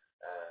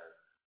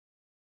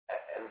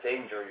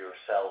endanger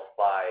yourself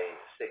by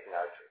sticking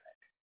out your neck.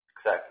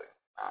 Exactly.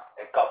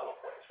 In a couple of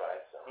ways,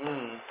 right? So,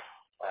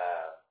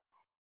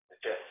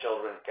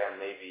 children can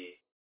maybe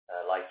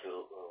like you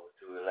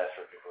to a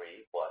lesser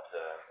degree, but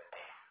in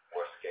the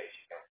worst case,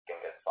 you can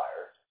get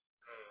fired.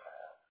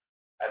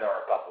 And there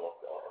are a couple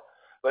of them.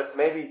 But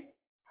maybe.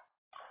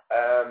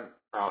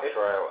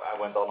 Sorry, I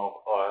went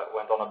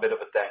on a bit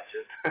of a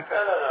tangent.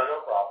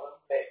 No problem.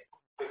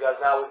 Because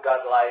now we've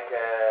got like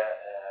a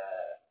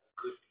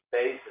good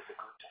basis, a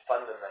good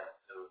fundament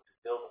to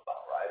build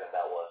upon, right? And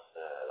that was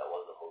the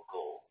whole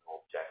goal, the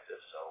whole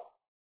objective. So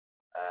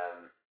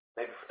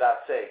maybe for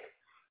that sake,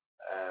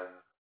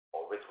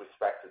 or with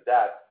respect to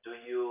that,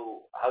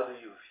 how do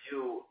you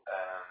view,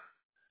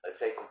 let's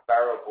say,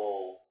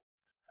 comparable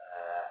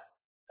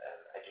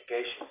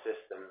education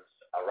systems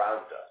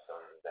around us,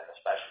 and then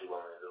especially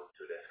when we look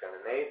to the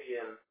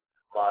Scandinavian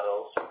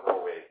models,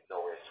 Norway,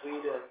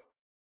 Sweden,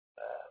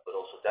 but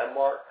also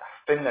Denmark.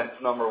 Finland's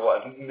number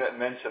one.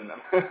 Mention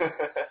them.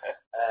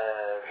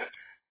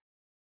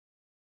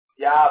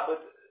 Yeah,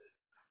 but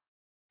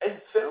is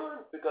it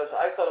Finland? Because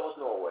I thought it was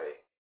Norway.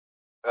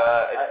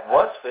 It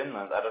was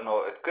Finland. I don't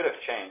know. It could have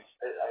changed.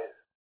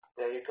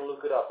 Yeah, you can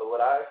look it up. But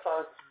what I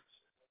found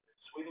is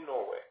Sweden,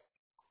 Norway,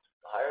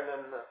 higher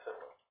than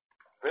Finland.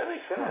 Really?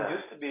 Finland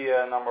used to be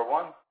number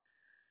one.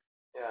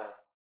 Yeah.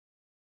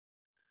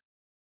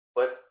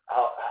 But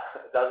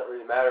it doesn't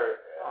really matter.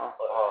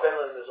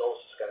 Finland is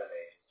also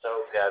Scandinavian. So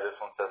yeah, this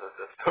one says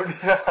it's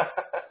Estonia.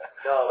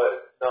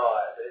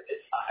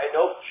 I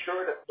know for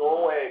sure that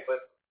Norway, but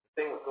the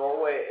thing with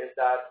Norway is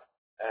that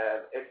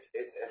it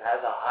has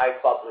a high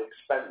public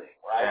spending,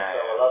 right? Yeah,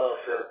 so a lot of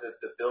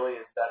the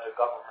billions that the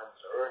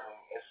government's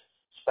earning is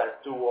spent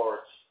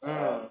towards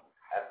and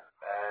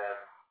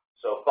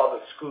so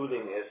public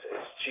schooling is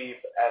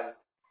cheap and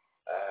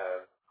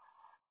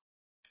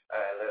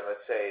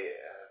let's say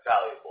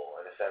valuable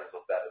in the sense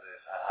of that it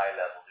is a high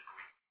level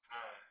degree.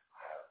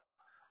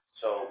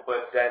 So,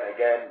 but then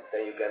again,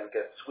 then you can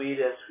get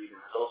Sweden. Sweden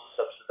is also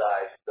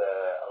subsidized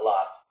a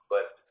lot,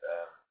 but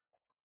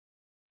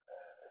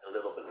it's a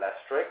little bit less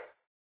strict.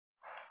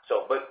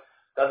 So, but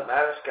doesn't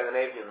matter.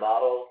 Scandinavian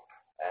model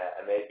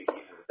and maybe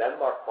even the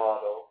Denmark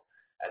model,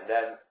 and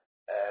then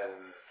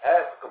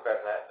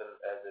compared to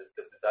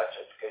the Dutch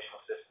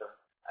educational system,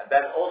 and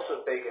then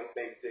also take into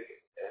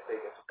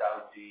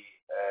account the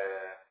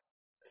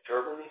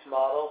Germany's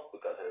model,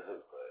 because there's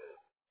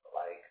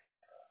like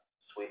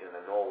Sweden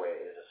and Norway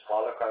is a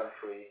smaller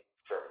country,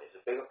 Germany is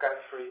a bigger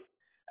country,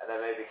 and then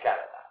maybe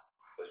Canada,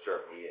 because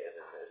Germany is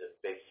a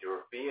big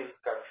European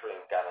country,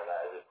 and Canada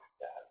is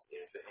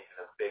even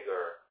a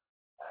bigger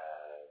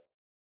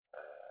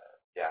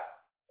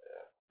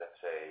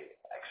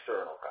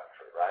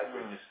right?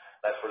 Which is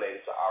less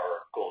related to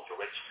our culture,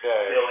 which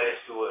still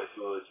is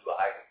to a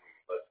high degree.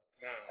 But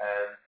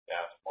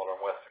it's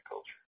modern Western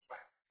culture.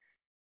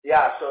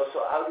 yeah, so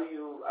how would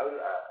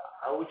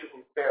you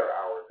compare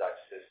our Dutch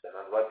system,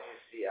 and what do you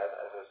see as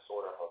a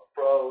sort of a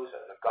pros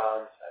and a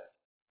cons, and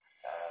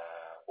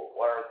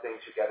what are things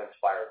you get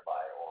inspired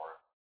by,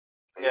 or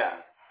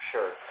Yeah,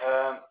 sure.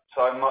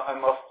 So I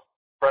must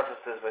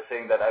preface this by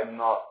saying that I'm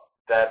not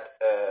that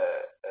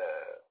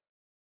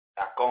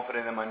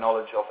confident in my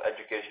knowledge of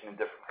education in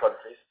different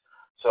countries.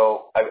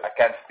 So I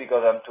can't speak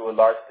of them to a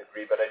large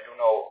degree, but I do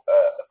know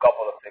a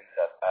couple of things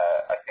that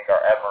I think are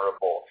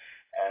admirable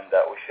and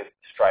that we should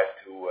strive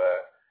to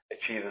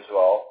achieve as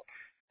well.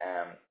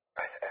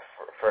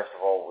 First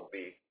of all, would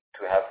be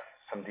to have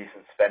some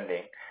decent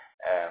spending,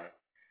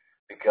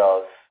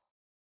 because,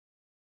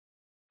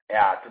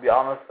 to be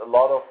honest,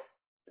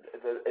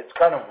 it's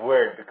kind of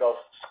weird because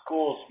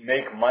schools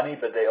make money,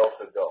 but they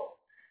also don't.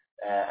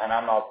 And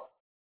I'm not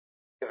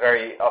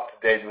very up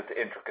to date with the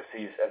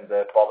intricacies and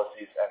the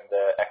policies and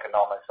the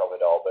economics of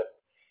it all, but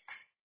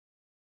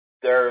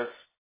there's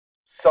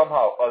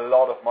somehow a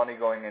lot of money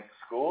going into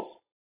schools.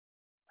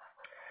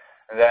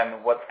 And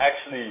then what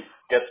actually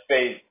gets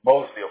paid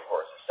mostly, of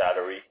course, is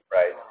salary,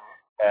 right?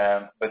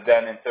 But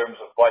then in terms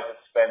of budget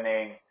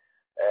spending,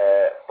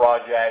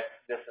 projects,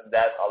 this and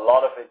that, a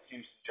lot of it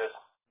seems to just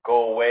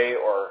go away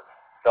or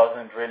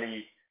doesn't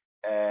really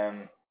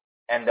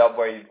end up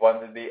where you'd want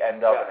to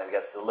end up, and it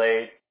gets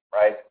delayed,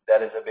 right?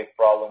 That is a big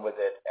problem with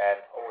it, and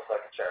almost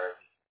like a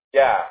charity.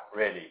 Yeah,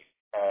 really.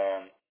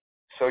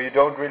 So you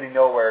don't really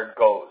know where it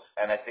goes,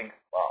 and I think,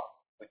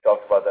 we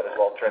talked about that as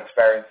well.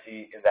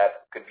 Transparency in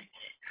that could be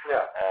key.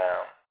 Yeah.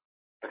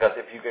 Because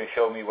if you can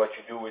show me what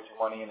you do with your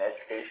money in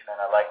education, and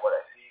I like what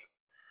I see,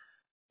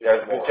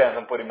 there's a good chance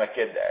I'm putting my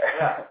kid there.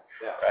 Yeah.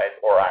 Yeah. Right?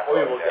 Or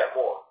you will get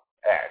more.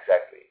 Yeah,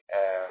 exactly.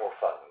 More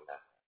funding.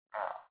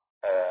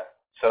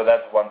 So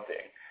that's one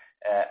thing.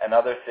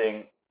 Another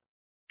thing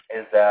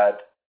is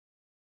that,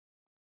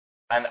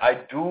 and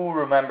I do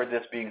remember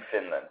this being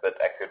Finland, but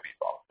I could be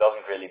wrong. It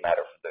doesn't really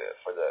matter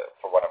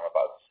for what I'm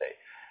about to say.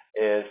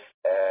 Is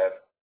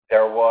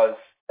there was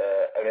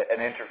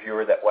an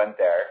interviewer that went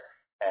there,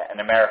 an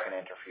American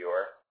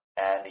interviewer,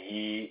 and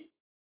he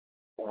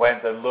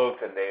went and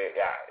looked, and they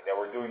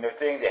were doing their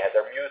thing. They had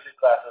their music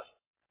classes.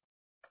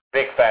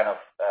 Big fan of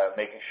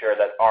making sure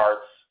that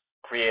arts,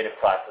 creative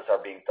classes are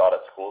being taught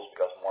at schools,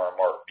 because more and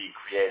more being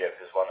creative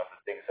is one of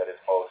the things that is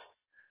most,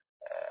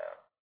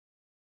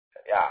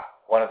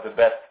 one of the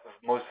best,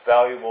 most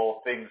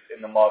valuable things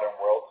in the modern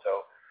world.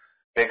 So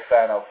big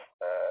fan of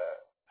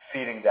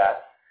feeding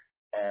that.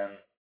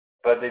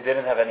 But they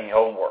didn't have any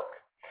homework.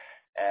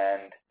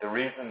 And the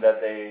reason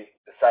that they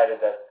decided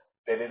that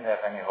they didn't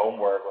have any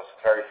homework was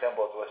very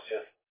simple. It was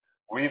just,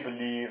 we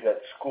believe that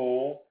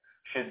school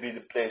should be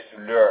the place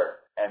to learn,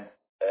 and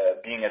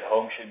being at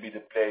home should be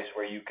the place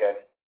where you can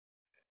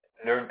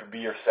learn to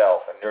be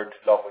yourself and learn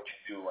to love what you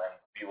do and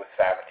be with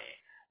family,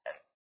 and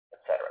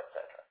et cetera, et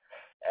cetera.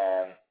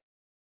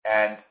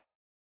 And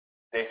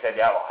they said,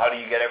 well, how do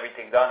you get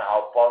everything done?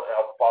 How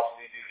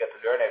possibly do you get to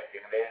learn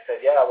everything? And they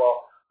said,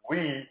 well,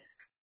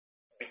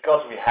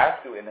 because we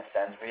have to, in a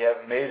sense, we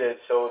have made it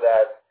so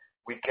that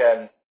we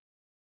can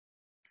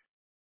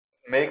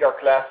make our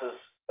classes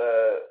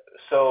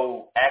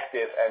so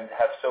active and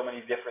have so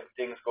many different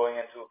things going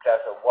into a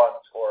class at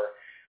once, or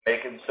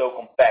make them so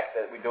compact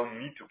that we don't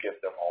need to give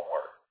them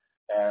homework.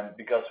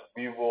 Because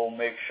we will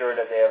make sure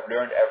that they have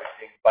learned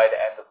everything by the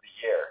end of the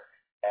year.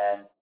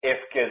 And if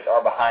kids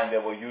are behind,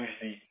 they will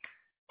usually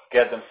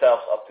get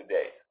themselves up to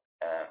date.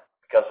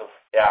 Because of,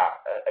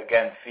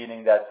 again,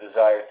 feeding that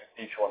desire to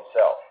teach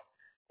oneself,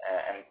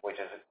 and which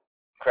is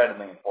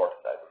incredibly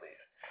important, I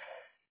believe.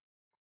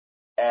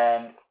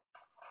 And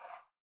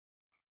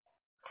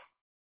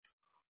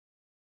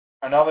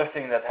another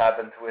thing that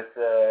happened with,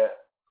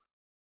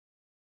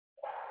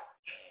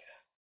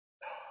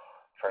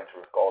 trying to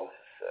recall, this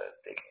is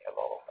taking a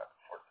lot of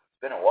effort.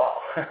 It's been a while.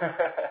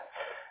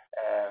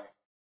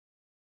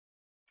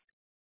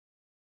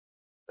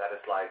 That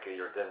is like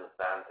your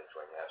disadvantage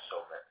when you have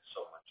so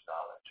much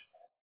knowledge.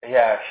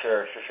 Yeah,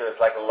 sure.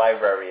 It's like a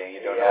library, and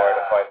you don't know where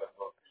to find the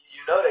book. You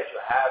know that you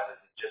have it.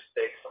 It just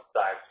takes some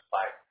time to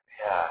find.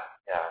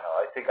 No,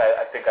 I think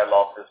I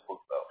lost this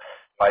book though.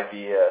 Might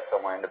be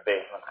somewhere in the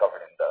basement, covered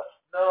in dust.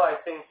 No, I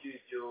think you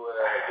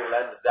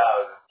lent it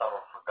out and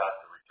someone forgot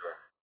to return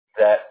it.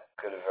 That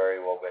could have very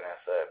well been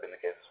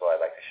the case as well.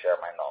 I like to share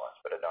my knowledge,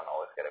 but I don't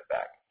always get it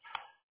back.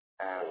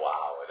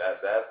 Wow,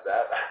 that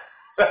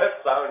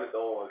sounded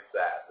almost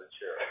sad, but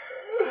sure.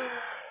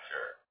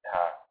 Sure.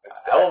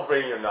 I will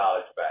bring your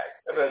knowledge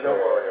back. Don't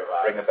worry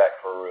about it. Bring it back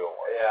for a real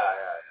one. Yeah.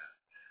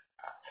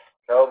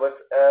 No, but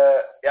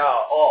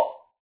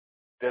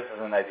this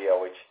is an idea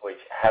which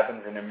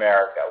happens in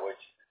America, which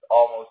is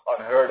almost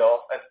unheard of,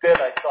 until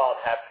I saw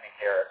it happening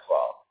here as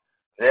well.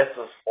 This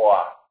was,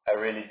 I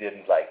really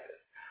didn't like this.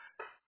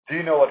 Do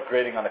you know what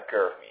grading on a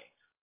curve means?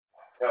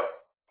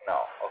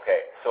 No. Okay.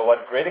 So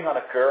what grading on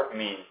a curve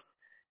means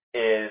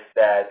is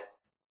that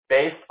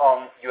based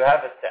on, you have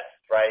a test,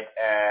 right?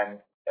 And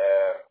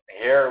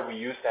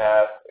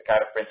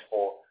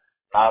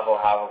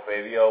HAVO,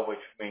 VWO,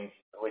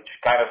 which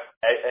kind of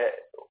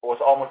was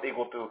almost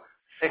equal to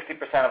 60%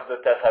 of the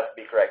test had to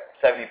be correct,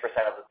 70%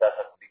 of the test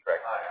had to be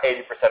correct,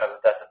 80% of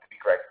the test had to be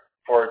correct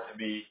for it to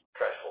be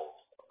threshold.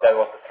 That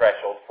was the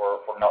threshold for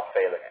not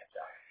failing it.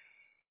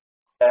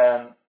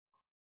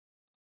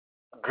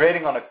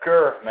 Grading on a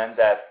curve meant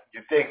that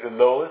you take the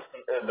lowest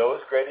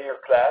grade in your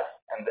class,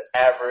 and the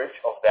average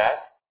of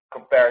that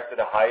compared to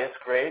the highest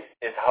grade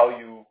is how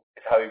you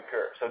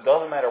curve. So it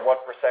doesn't matter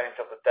what percentage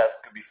of the test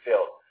could be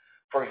failed.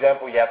 For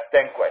example, you have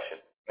 10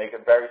 questions. Make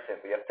it very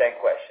simple. You have 10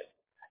 questions,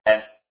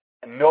 and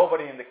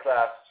nobody in the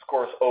class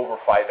scores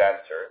over 5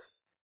 answers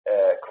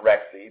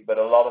correctly, but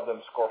a lot of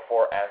them score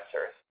 4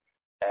 answers.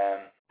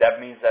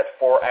 That means that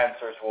 4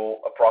 answers will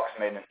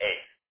approximate an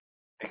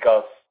 8,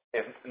 because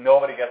if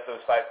nobody gets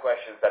those 5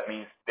 questions, that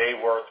means they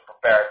weren't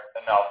prepared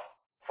enough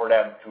for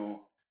them to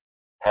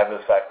have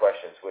those 5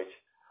 questions, which,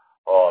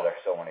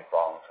 there's so many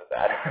problems with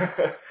that.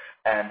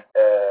 And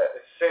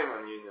it's the same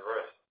in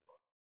university.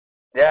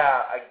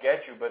 Yeah, I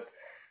get you, but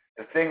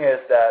the thing is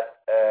that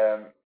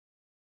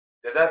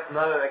that's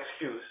not an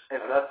excuse.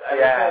 I'm not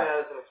saying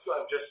that as an excuse.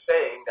 I'm just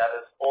saying that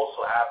it's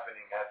also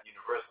happening at the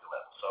university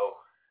level. So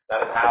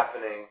that is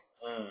happening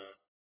on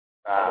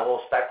the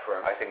whole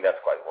spectrum. I think that's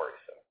quite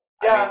worrisome.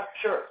 Yeah,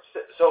 sure.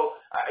 So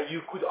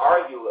you could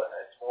argue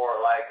it's more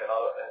like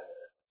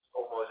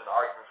almost an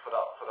argument for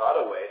the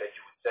other way, that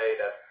you would say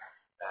that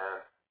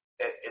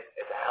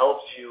it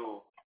helps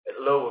you. It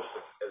lowers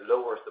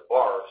the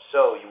bar,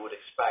 so you would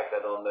expect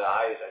that on the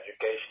highest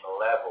educational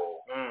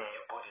level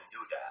you wouldn't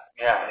do that.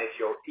 Yeah. And if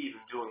you're even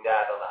doing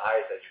that on the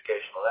highest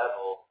educational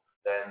level,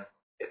 then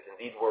it's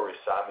indeed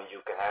worrisome, and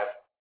you can have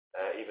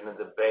even a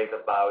debate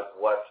about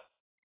what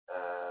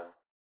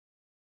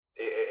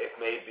if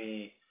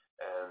maybe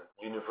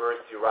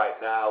university right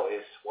now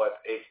is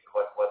what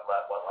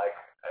like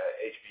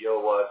HBO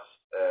was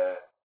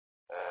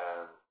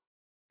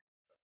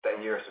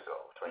 10 years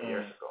ago, 20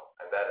 years ago,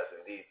 and that is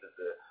indeed the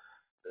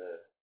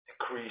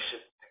decrease,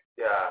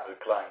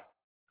 decline.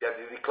 Yeah,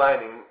 the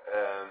declining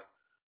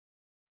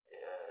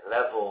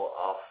level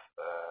of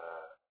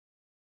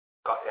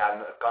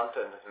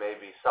content is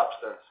maybe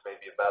substance,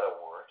 maybe a better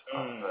word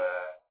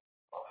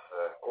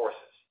of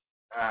courses.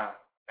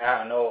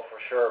 Yeah, no, for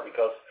sure,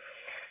 because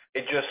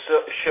it just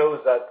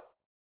shows that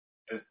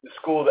the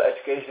school, the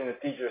education, the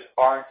teachers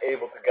aren't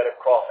able to get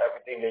across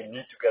everything they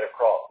need to get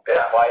across.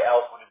 Because why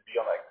else would it be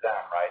on the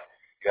exam, right?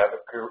 You have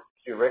a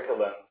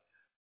curriculum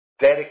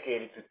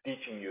dedicated to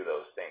teaching you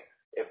those things.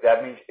 If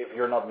that means if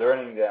you're not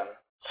learning them,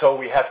 so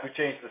we have to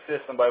change the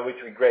system by which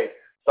we grade,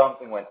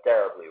 something went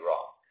terribly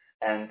wrong.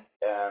 And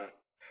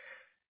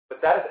but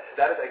that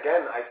is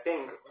again, I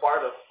think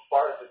part of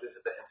it is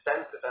the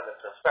incentive and the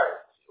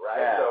transparency, right?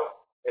 Yeah. So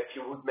if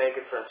you would make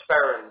it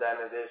transparent, then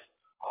it is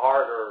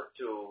harder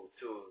to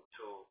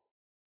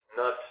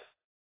not,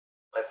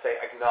 let's say,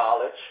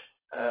 acknowledge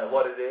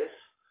what it is,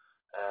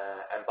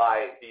 and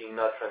by being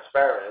not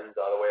transparent,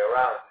 the other way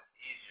around,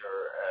 it's easier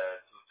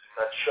to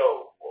not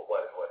show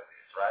what it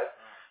is, right?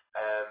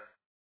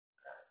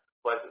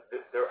 But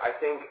I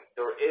think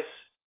there is,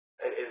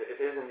 it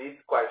is indeed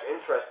quite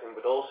interesting,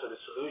 but also the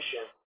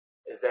solution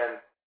is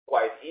then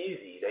quite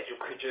easy, that you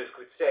could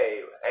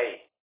say,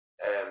 hey,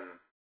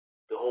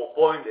 the whole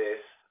point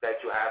is that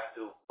you have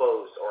to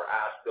pose or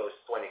ask those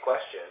 20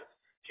 questions.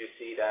 You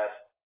see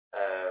that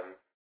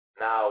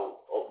now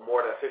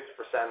more than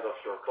 50% of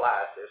your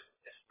class is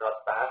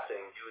not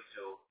passing due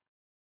to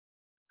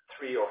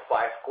 3 or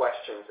 5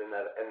 questions in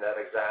that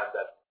exam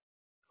that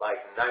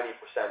like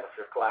 90% of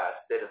your class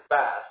didn't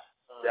pass,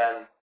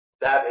 then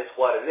that is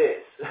what it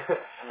is.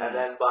 And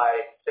then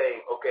by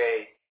saying,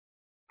 okay,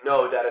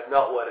 no, that is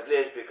not what it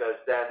is, because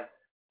then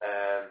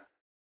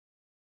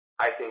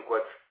I think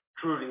what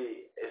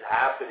truly is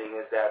happening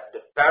is that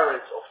the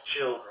parents of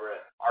children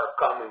are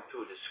coming to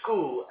the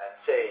school and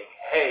saying,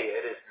 hey,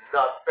 it is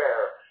not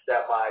fair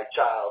that my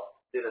child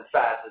didn't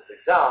pass this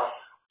exam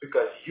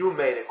because you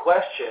made a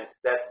question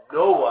that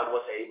no one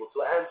was able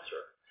to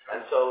answer.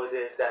 And so it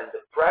is then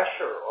the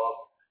pressure of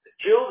the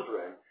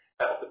children,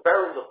 of the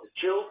parents of the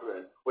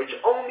children, which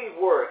only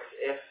works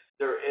if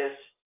there is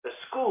a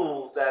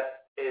school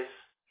that is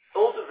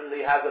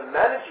ultimately has a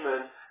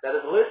management that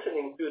is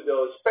listening to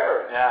those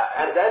parents. Yeah.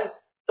 And then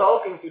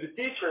talking to the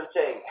teacher and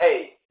saying,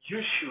 hey,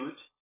 you should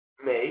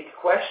make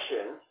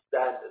questions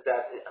that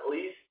at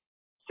least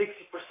 60%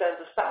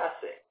 is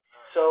passing.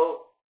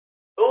 So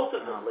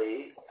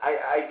ultimately,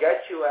 I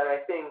get you, and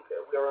I think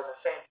we're on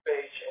the same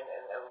page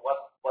and what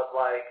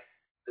like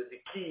the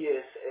key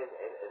is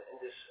in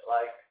this,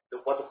 like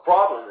what the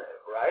problem is,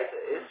 right,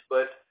 is,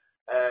 but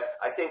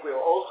I think we're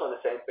also on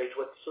the same page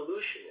what the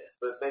solution is.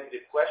 But maybe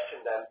the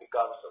question then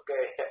becomes,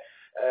 okay,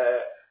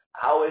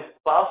 how is it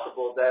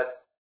possible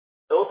that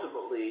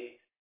ultimately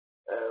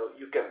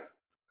you can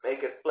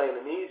make it plain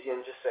and easy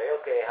and just say,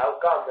 okay, how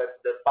come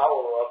that the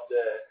power of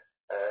the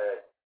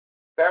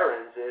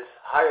parents is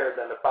higher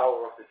than the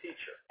power of the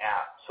teacher?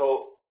 Yeah.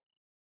 So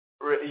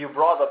you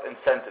brought up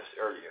incentives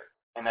earlier,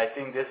 and I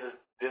think this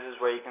is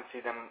where you can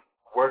see them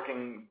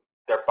working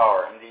their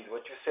power. Indeed,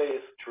 what you say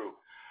is true.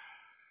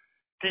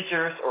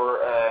 teachers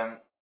or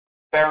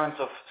parents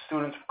of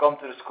students who come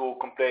to the school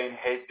complain,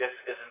 hey, this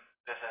isn't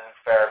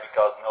fair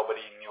because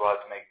nobody knew how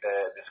to make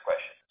this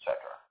question, etc.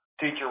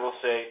 Teacher will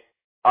say,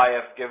 I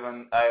have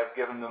given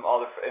them all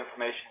the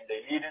information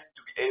they needed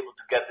to be able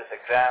to get this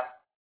exam,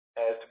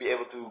 to be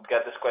able to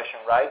get this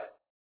question right.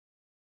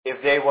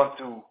 If they want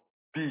to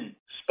be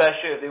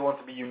special, if they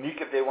want to be unique,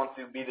 if they want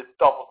to be the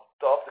top of the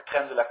top, the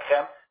creme de la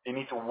creme, they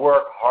need to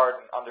work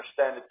hard and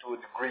understand it to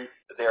a degree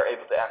that they are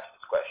able to answer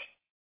this question.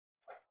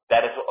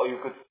 That is, you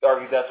could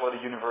argue that's what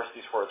a university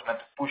is for. It's meant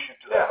to push you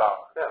to that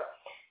boundary. Yeah.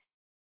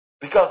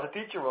 Because the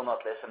teacher will not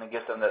listen and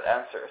give them the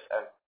answers,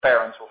 and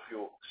parents will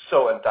feel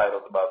so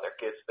entitled about their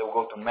kids, they will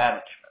go to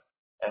management.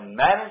 And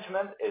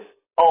management is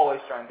always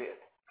trying to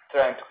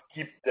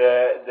keep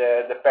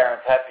the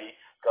parents happy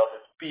because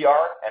it's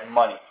PR and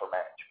money for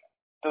management.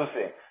 Two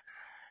things.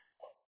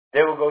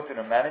 They will go to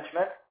the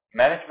management.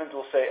 Management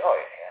will say, oh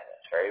yeah,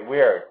 that's very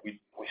weird. We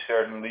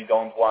certainly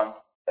don't want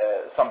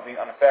something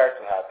unfair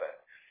to happen.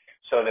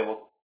 So they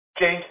will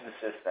change the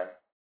system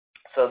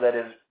so that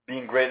it's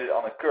being graded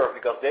on a curve,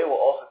 because they will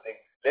also think,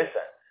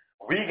 listen,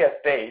 we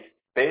get paid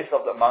based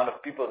on the amount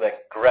of people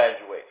that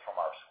graduate from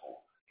our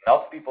school,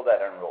 not people that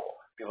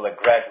enroll, people that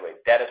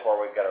graduate. That is where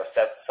we get our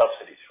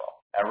subsidies from.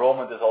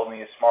 Enrollment is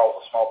only a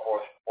small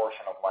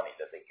portion of money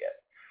that they get.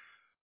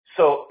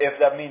 So if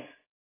that means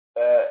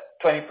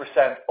 20%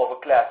 of a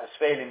class is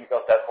failing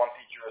because that one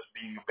teacher is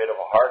being a bit of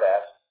a hard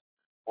ass,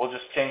 we'll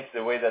just change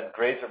the way that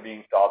grades are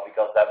being taught,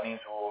 because that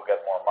means we will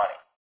get more money.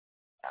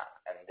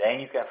 And then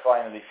you can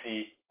finally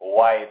see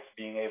why it's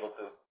being able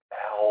to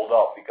hold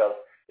up, because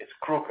it's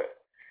crooked.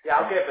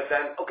 Yeah, okay, but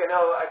then,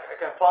 no, I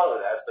can follow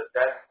that, but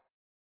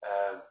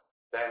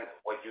then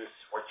what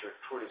you're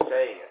truly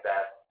saying is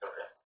that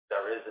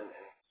there is an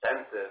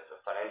incentive, a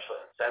financial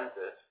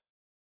incentive,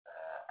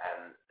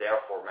 and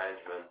therefore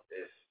management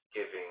is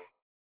giving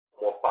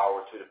more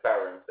power to the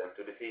parents than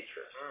to the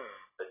teachers.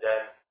 But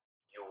then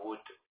you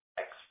would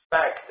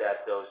expect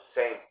that those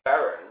same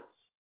parents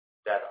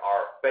that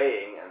are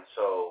paying, and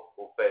so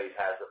who pays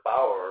has the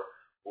power,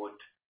 would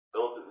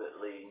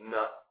ultimately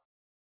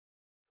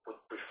would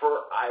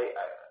prefer,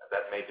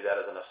 that maybe that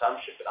is an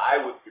assumption, but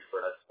I would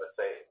prefer, let's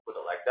say, put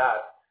it like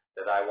that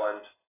I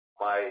want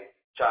my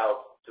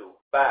child to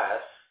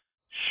pass,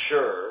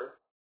 sure,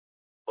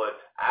 but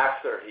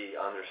after he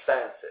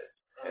understands it.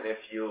 And if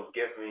you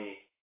give me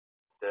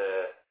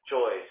the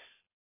choice,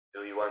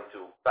 do you want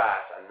to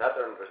pass and not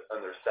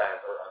understand,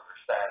 or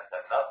understand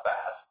and not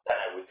pass, then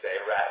I would say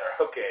rather,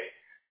 okay,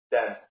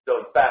 then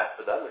don't pass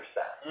but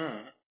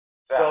understand.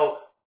 Yeah.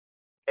 So,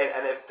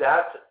 and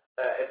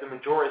if the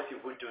majority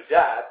would do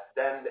that,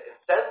 then the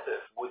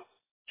incentive would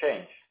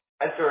change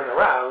and turn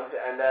around,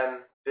 and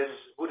then this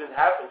wouldn't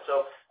happen.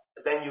 So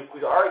then you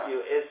could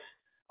argue,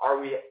 are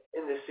we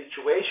in this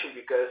situation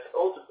because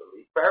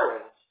ultimately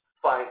parents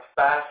find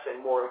passing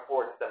more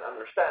important than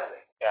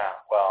understanding? Yeah,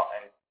 well,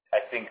 and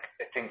I think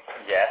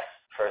yes.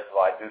 First of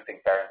all, I do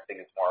think parents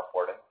think it's more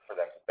important for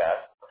them to pass.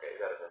 Okay,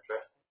 that is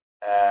interesting.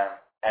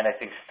 And I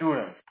think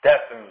students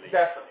definitely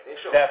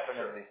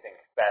think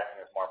passing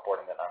is more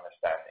important than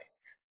understanding.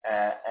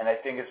 And I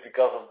think it's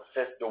because of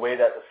the way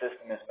that the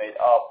system is made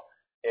up,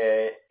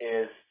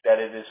 is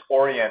that it is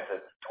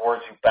oriented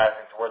towards you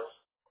passing, towards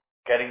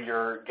getting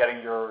your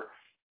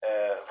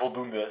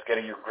voldoendes,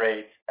 getting your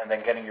grades, and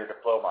then getting your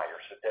diploma,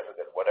 your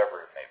certificate,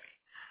 whatever it may be.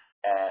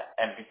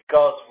 And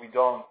because we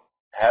don't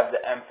have the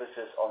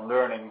emphasis on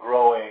learning,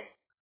 growing,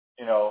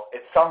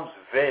 it sounds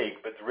vague,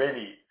 but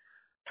really,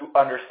 to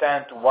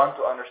understand, to want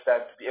to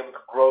understand, to be able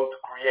to grow, to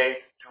create,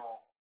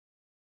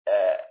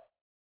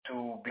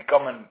 to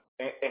become an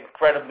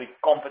incredibly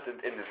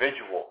competent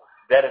individual,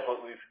 that is what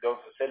we don't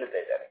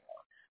facilitate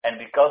anymore. And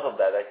because of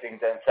that, I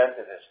think the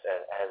incentive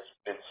has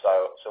been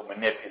so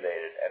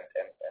manipulated and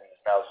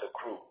is now so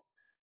cruel.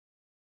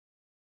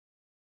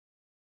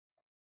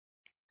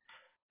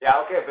 Yeah,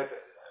 okay, but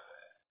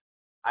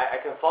I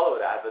can follow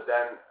that, but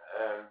then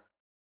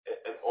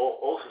it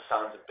also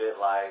sounds a bit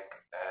like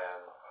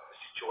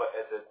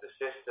the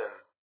system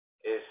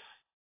is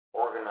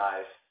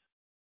organized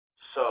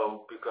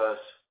so because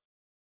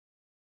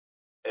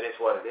it is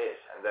what it is.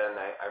 And then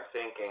I'm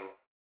thinking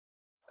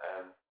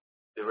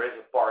there is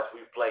a part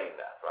we play in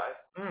that, right?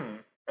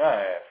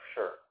 Yeah, for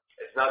sure.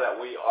 It's not that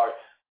we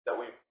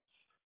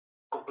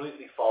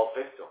completely fall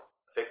victim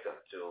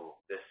to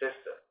the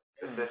system.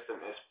 The system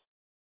is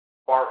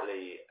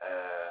partly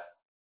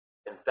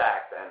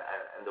intact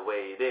and the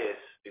way it is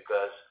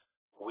because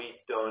we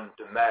don't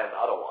demand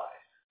otherwise.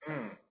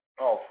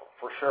 Oh,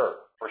 for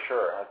sure.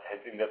 I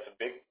think that's a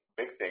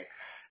big thing,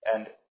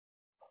 and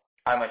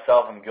I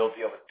myself am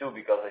guilty of it too,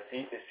 because I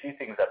see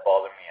things that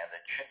bother me and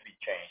that should be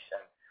changed,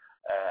 and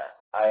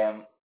I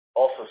am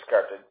also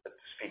scared to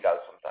speak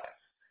out sometimes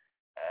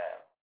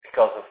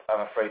because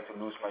I'm afraid to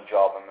lose my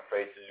job. I'm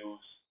afraid to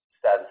lose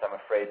status. I'm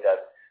afraid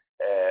that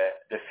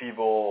the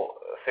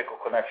fickle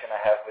connection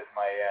I have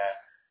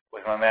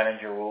with my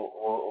manager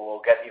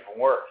will get even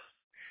worse,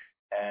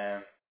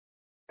 and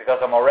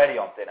because I'm already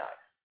on thin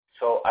ice.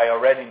 So I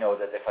already know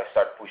that if I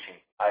start pushing,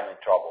 I'm in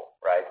trouble,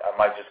 right? I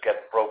might just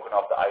get broken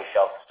off the ice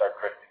shelf and start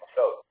drifting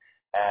afloat.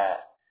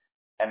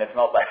 And it's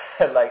not like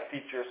like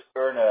teachers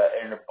earn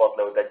a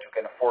buttload that you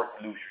can afford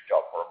to lose your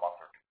job for a month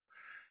or two.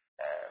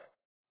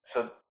 So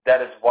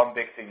that is one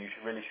big thing you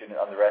really shouldn't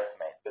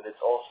underestimate. But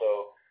it's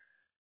also,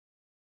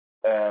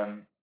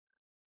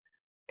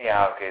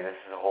 this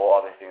is a whole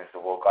other thing. It's the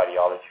woke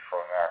ideology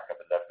from America,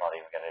 but let's not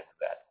even get into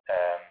that.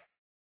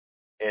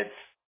 It's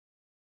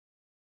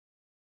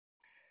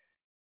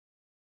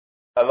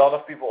a lot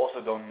of people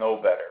also don't know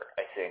better,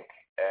 I think,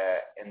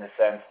 in the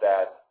sense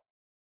that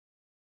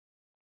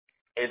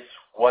it's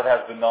what has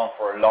been done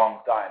for a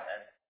long time.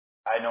 And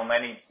I know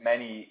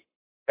many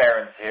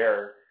parents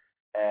here,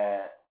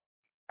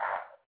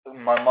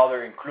 my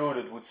mother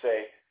included, would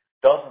say,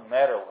 doesn't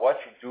matter what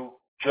you do,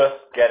 just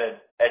get an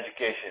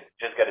education,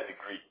 just get a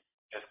degree,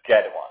 just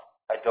get one.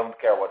 I don't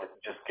care what it,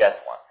 just get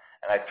one.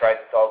 And I tried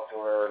to talk to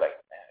her like,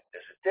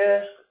 this is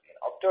this, an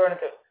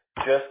alternative,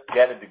 just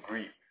get a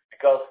degree.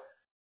 Because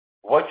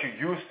what you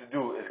used to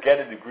do is get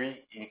a degree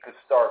and you could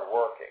start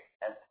working.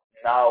 And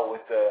now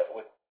with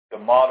the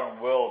modern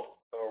world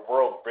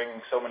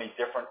bringing so many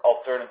different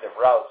alternative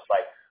routes,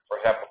 like, for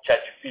example,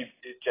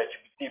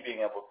 ChatGPT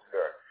being able to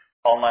learn,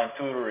 online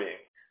tutoring,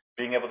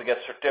 being able to get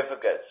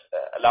certificates,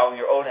 allowing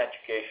your own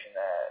education,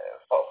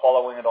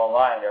 following it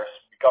online. There's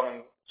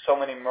becoming so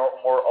many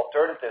more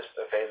alternatives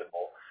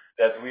available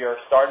that we are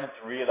starting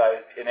to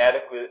realize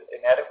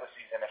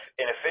inadequacies and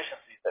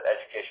inefficiencies that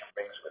education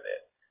brings with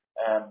it.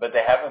 But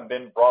they haven't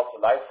been brought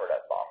to light for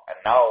that long. And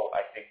now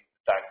I think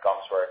the time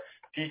comes where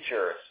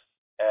teachers,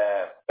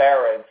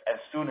 parents, and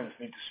students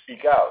need to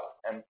speak out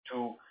and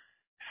to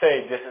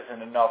say this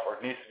isn't enough or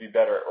it needs to be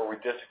better or we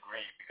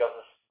disagree, because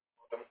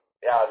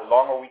the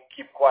longer we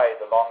keep quiet,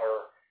 the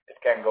longer it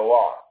can go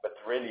on. But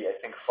really, I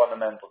think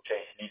fundamental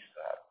change needs to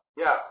happen.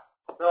 Yeah,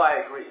 no,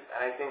 I agree.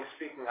 And I think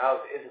speaking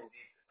out is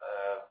indeed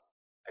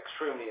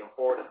extremely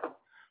important.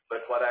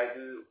 But what I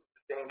do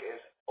think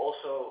is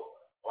also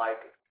like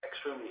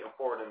extremely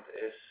important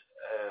is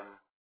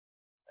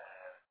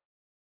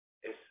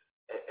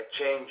a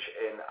change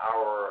in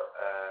our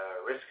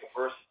risk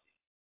aversity.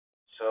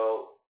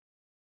 So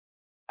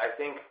I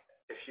think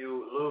if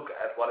you look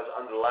at what is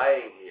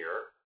underlying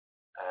here,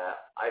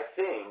 I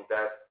think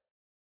that,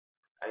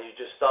 and you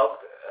just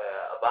talked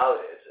about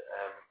it,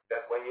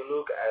 that when you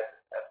look at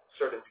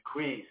certain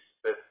degrees,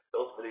 but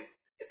ultimately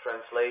it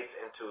translates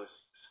into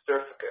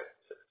certificates,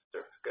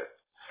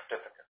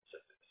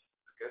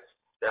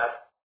 that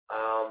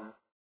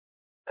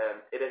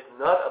it is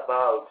not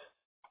about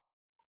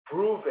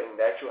proving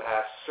that you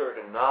have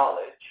certain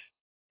knowledge.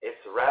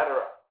 It's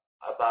rather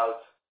about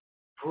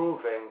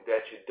proving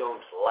that you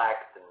don't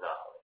lack the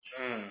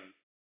knowledge.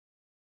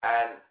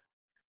 And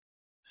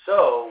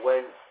so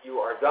when you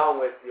are done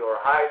with your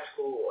high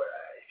school or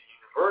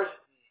university,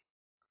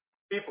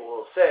 people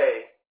will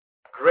say,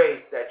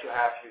 great that you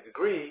have your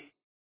degree,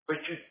 but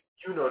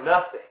you know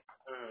nothing.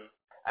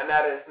 And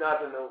that is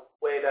not in a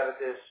way that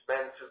it is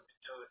meant to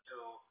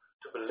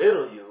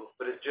belittle you,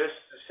 but it's just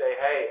to say,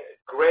 hey,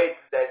 great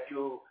that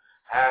you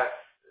have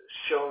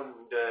shown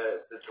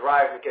the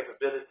drive and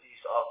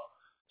capabilities of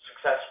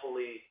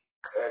successfully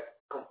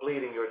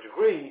completing your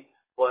degree,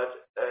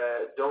 but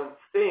don't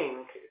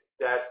think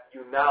that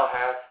you now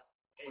have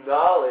the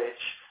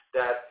knowledge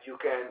that you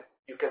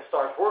can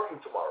start working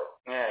tomorrow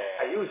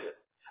and use it.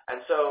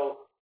 And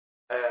so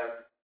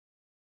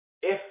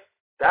if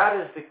that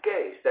is the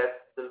case,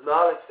 that the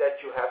knowledge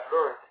that you have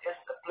learned is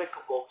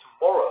applicable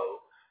tomorrow,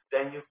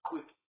 then you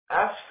could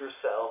ask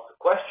yourself the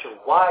question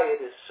why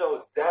it is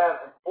so damn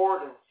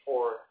important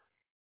for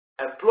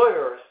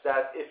employers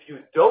that if you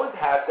don't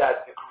have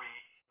that degree,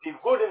 they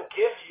wouldn't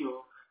give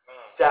you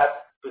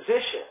that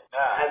position.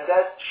 And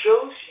that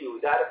shows you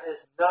that it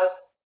is not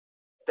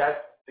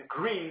that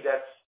degree,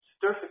 that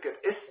certificate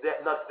is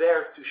not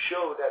there to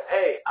show that,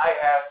 hey, I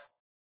have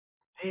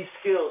these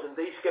skills and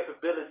these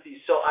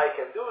capabilities so I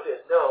can do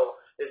this. No,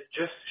 it's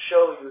just to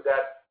show you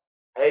that,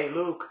 hey,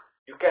 look,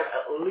 you can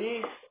at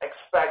least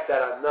expect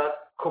that I'm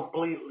not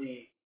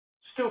completely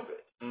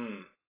stupid.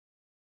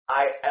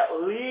 I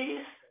at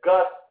least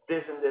got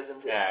this and this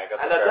and this.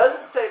 And that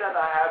doesn't say that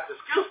I have the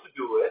skills to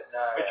do it,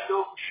 but you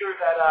know for sure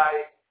that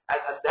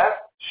and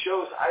that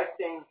shows, I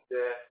think,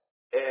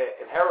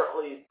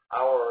 inherently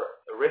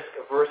our risk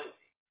aversity.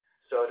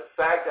 So the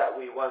fact that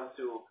we want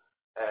to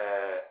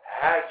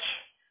hedge,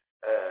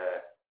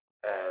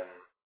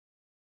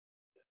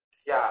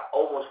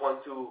 almost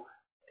want to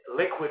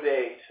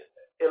liquidate,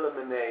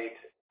 eliminate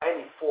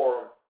any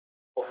form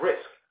of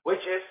risk, which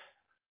is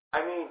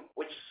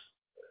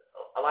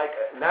like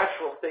a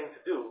natural thing to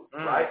do,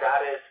 right?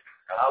 That is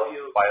how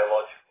you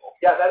biological.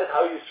 Yeah, that is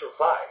how you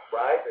survive,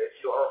 right? If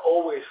you are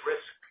always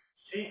risk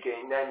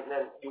seeking, then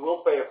you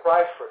will pay a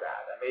price for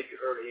that, and maybe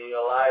early in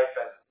your life,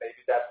 and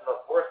maybe that's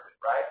not worth it,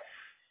 right?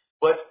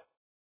 But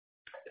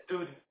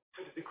to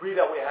the degree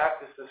that we have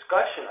this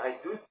discussion, I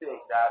do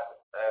think that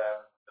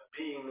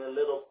being a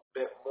little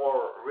bit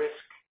more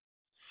risk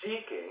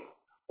seeking,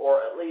 or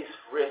at least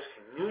risk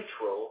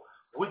neutral,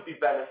 would be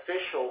beneficial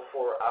beneficial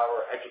for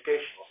our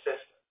educational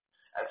system.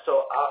 And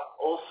so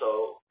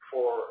also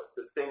for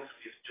the things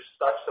we've just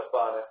touched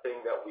upon, I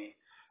think that we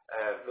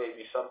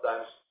maybe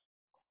sometimes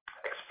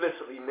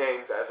explicitly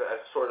named as a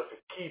sort of a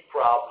key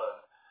problem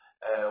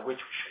which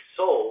we should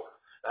solve.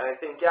 And I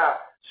think,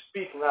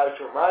 speaking out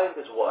your mind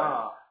is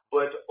one,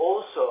 but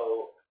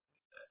also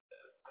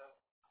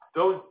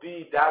don't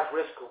be that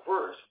risk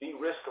averse. Be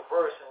risk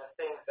averse in the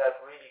things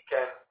that really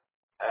can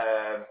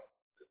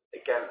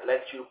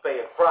let you pay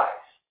a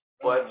price.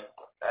 But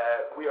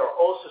we are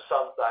also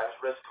sometimes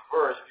risk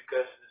averse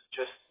because it's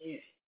just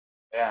easy.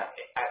 Yeah.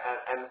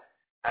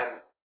 And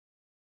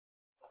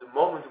the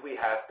moment we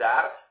have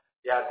that,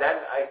 then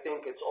I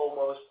think it's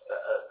almost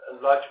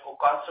a logical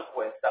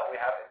consequence that we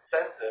have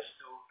incentives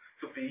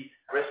to be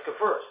risk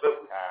averse.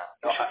 But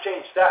we should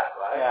change that,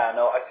 right? Yeah,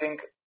 no, I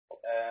think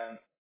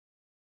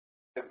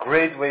a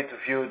great way to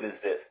view it is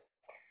this.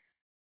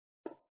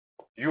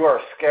 You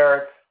are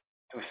scared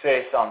to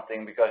say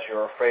something because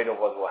you're afraid of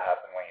what will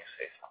happen when you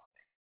say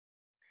something.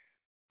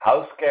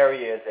 How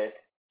scary is it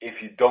if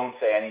you don't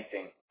say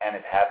anything and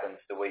it happens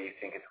the way you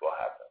think it will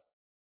happen?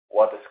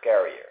 What is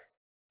scarier?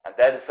 And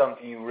that is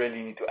something you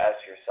really need to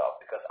ask yourself,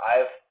 because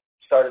I've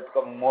started to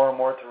come more and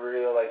more to the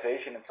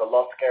realization it's a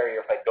lot scarier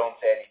if I don't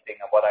say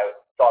anything and what I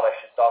thought I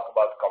should talk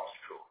about comes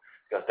true.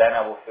 Because then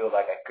I will feel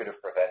like I could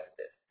have prevented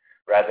it,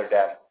 rather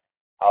than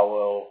I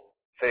will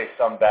face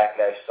some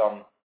backlash,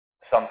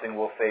 something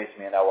will face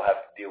me and I will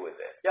have to deal with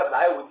it. Yeah, but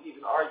I would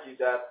even argue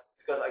that,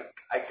 because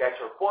I get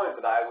your point,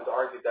 but I would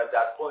argue that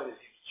that point is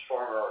even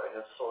stronger in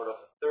a sort of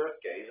a third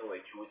case in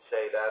which you would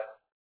say that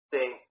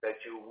thing that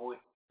you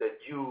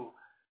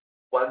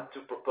want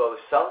to propose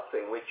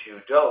something which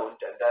you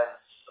don't, and then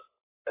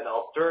an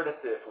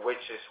alternative which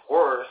is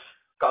worse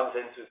comes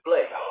into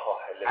play. Oh,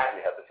 I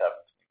literally had this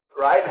happen.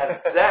 Right? And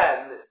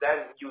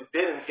then you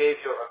didn't give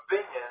your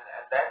opinion,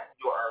 and then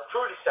you are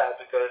truly sad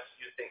because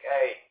you think,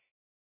 hey,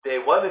 they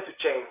wanted to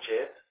change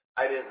it,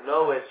 I didn't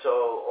know it,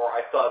 or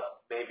I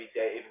thought maybe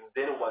they even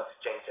didn't want to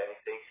change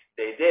anything.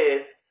 They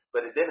did,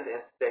 but it didn't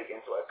take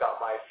into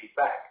account my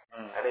feedback.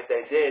 And if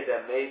they did,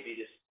 then maybe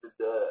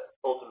the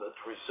ultimate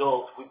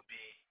result would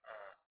be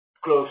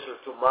closer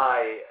to my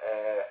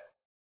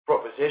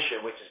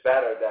proposition, which is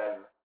better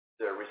than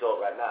the result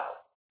right now.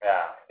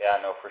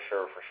 Yeah, no, for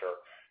sure.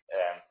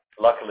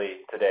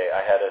 Luckily today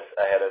I had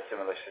a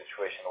similar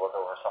situation. It was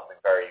over something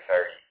very,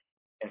 very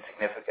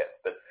insignificant,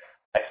 but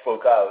I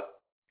spoke out.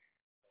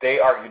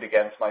 They argued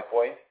against my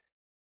point.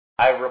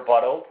 I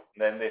rebutted.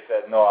 Then they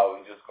said, no, I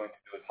was just going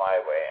to do it my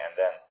way. And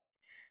then,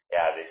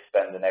 they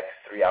spent the next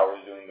 3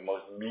 hours doing the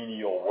most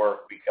menial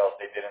work because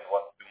they didn't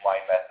want to do my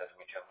method,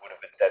 which would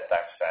have been 10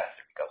 times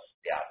faster because,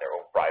 their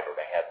own pride, or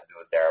they had to do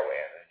it their way.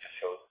 And it just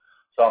shows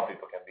some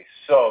people can be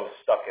so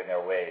stuck in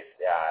their ways.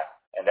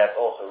 And that's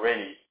also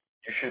really,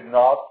 you should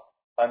not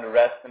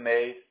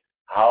underestimate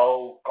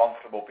how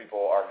comfortable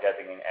people are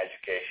getting in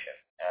education.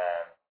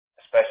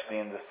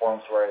 Especially in the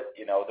forms where,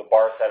 the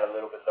bar set a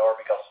little bit lower,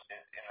 because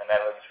in the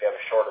Netherlands we have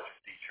a shortage of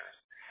teachers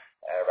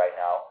right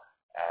now.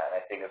 And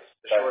I think it's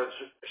a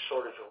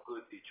shortage of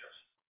good teachers.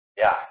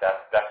 Yeah,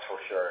 that's for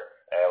sure.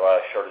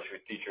 Well, a shortage of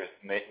teachers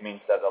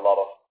means that a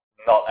lot of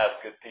not as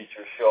good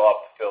teachers show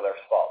up to fill their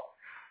spot.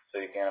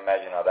 So you can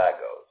imagine how that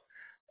goes.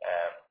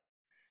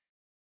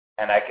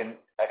 And I can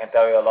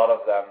tell you a lot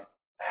of them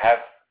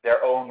have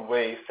their own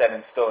way set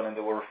in stone, and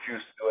they will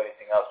refuse to do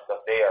anything else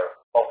because they are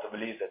of the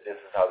belief that this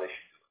is how they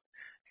should do it.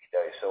 I can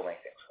tell you so many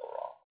things go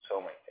wrong. So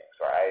many things.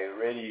 Where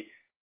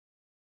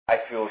I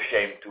feel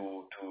ashamed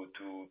to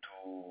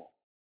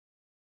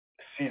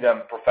see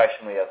them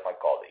professionally as my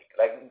colleague.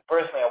 Like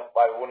personally,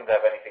 I wouldn't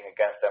have anything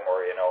against them,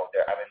 or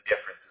I'm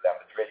indifferent to them.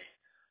 But really,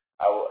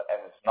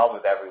 and it's not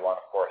with everyone,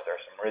 of course. There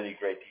are some really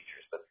great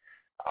teachers, but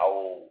I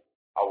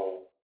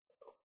will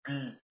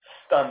be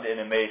stunned in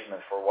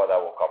amazement for what I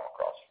will come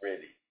across.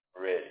 Really,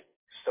 really.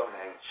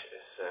 Stonehenge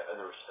is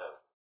under a stone.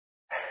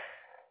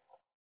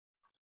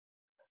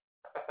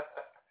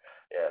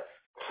 Yes.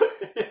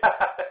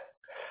 Yeah.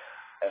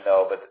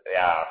 No, but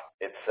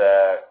it's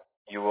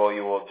you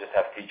will just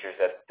have teachers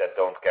that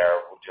don't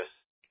care, who just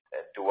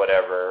do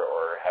whatever,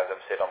 or have them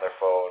sit on their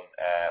phone,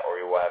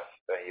 or you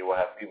will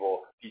have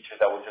teachers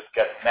that will just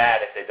get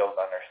mad if they don't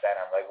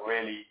understand. I'm like,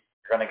 really,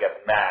 you're gonna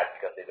get mad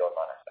because they don't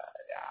understand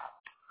it? Yeah,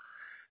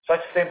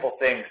 such simple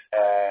things,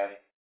 and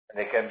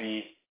they can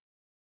be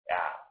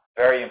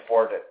very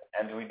important.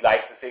 And we'd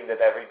like to think that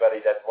everybody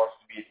that wants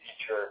to be a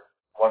teacher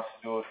wants to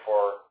do it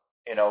for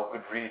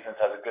good reasons,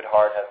 has a good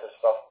heart, has their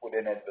stuff put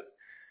in it, but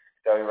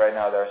tell you right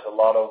now, there's a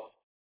lot of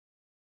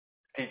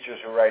teachers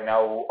who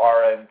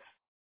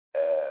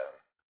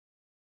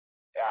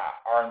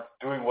aren't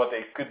doing what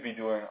they could be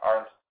doing,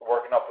 aren't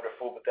working up to their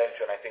full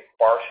potential. And I think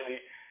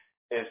partially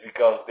is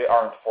because they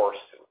aren't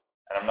forced to.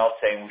 And I'm not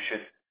saying we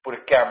should put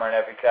a camera in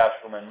every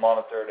classroom and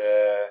monitor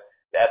the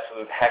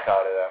absolute heck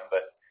out of them,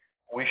 but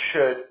we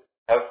should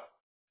have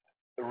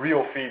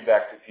real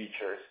feedback to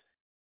teachers.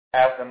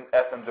 Ask them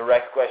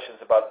direct questions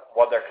about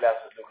what their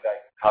classes look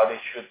like, how they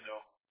should do,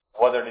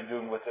 what are they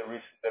doing with the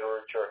recent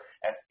literature,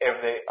 and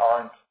if they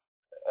aren't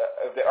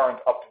if they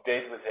aren't up to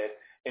date with it,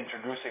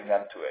 introducing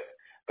them to it.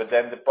 But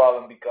then the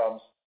problem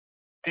becomes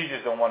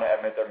teachers don't want to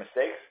admit their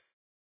mistakes,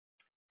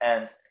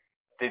 and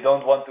they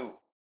don't want to.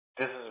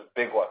 This is a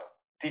big one.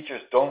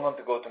 Teachers don't want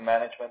to go to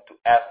management to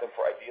ask them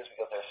for ideas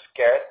because they're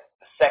scared.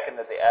 The second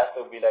that they ask,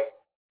 they'll be like,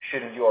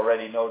 "Shouldn't you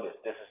already know this?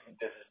 This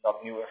is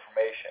not new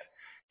information.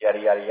 Yada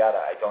yada yada.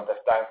 I don't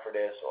have time for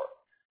this, or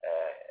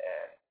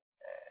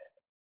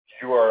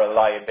you are a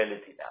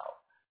liability now,"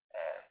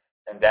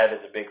 and that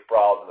is a big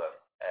problem.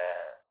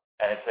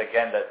 And it's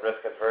again that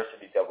risk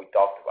adversity that we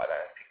talked about. And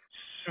I think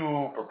it's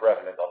super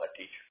prevalent on the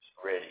teachers,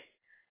 really,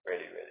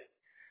 really, really.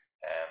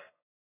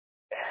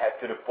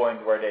 To the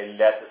point where they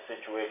let the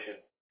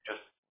situation just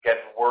get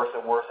worse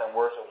and worse and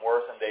worse and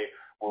worse, and they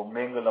will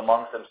mingle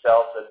amongst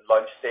themselves at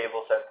lunch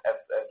tables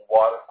and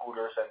water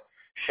coolers and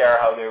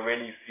share how they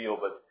really feel,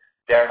 but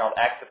dare not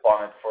act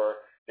upon it,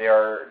 for they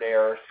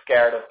are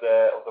scared of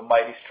the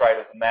mighty stride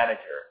of the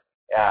manager.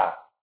 Yeah,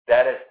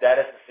 that is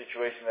the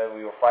situation that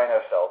we will find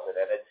ourselves in,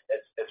 and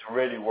it's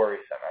really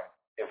worrisome. And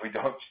if we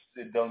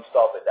don't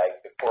stop it, like,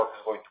 the cork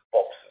is going to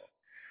pop soon,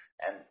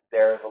 and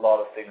there's a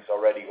lot of things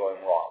already going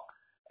wrong.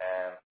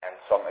 And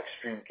some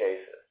extreme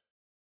cases.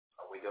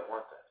 We don't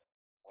want that.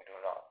 We do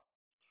not.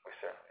 We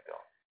certainly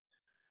don't.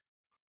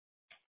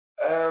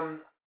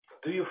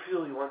 Do you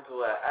feel you want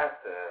to add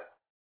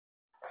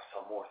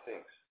some more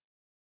things?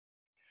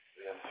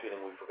 We have a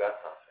feeling we forgot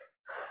something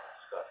to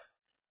discuss.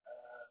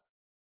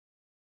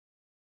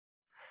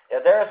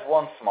 Yeah, there is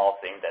one small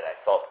thing that I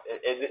thought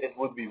it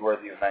would be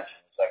worthy of mention.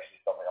 It's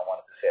actually something I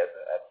wanted to say at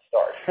the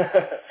start.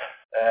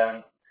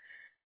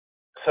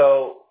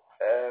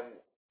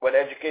 When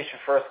education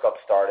first got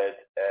started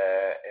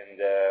in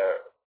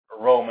the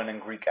Roman and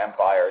Greek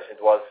empires,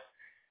 it wasn't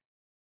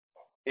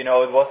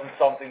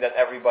something that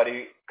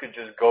everybody could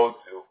just go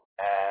to.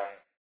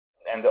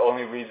 And the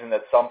only reason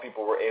that some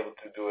people were able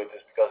to do it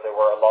is because there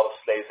were a lot of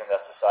slaves in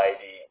that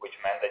society, which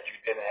meant that you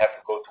didn't have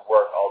to go to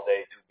work all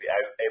day to be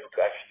able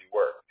to actually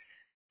work,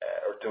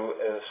 or to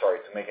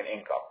make an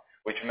income,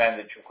 which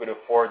meant that you could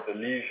afford the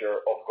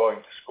leisure of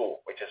going to school,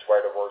 which is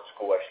where the word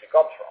school actually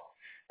comes from,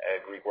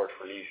 Greek word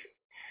for leisure.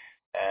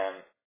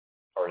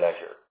 Or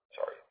leisure,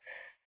 sorry.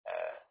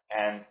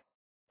 And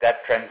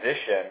that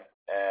transition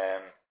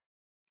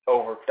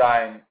over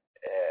time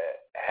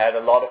had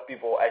a lot of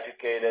people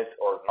educated,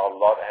 or not a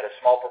lot, had a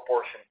small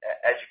proportion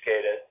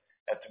educated,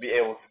 and to be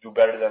able to do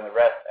better than the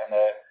rest,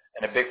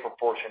 and a big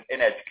proportion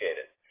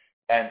uneducated.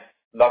 And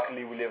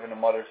luckily we live in a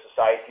modern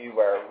society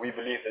where we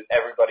believe that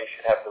everybody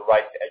should have the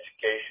right to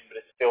education, but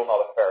it's still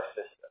not a fair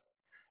system,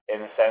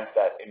 in the sense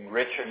that in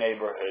richer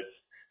neighborhoods,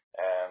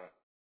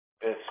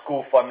 the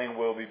school funding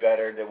will be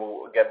better, they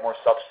will get more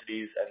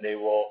subsidies, and they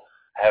will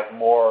have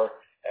more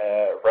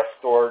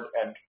restored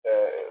and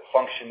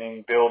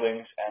functioning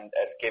buildings and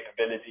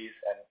capabilities,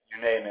 and you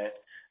name it.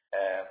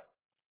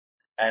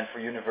 And for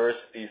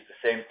universities, the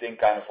same thing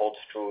kind of holds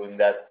true, in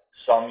that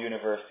some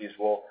universities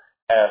will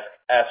ask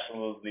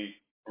absolutely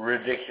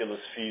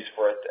ridiculous fees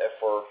for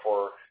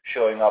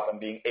showing up and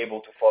being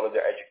able to follow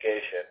their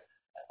education.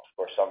 And of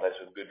course, sometimes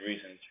with good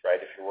reasons, right?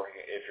 If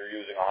you're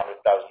using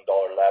 $100,000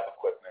 lab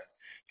equipment,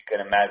 you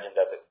can imagine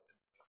that the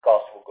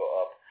cost will go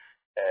up.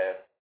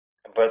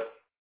 But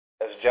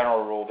as a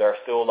general rule, there's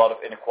still a lot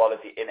of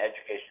inequality in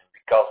education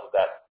because of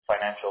that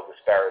financial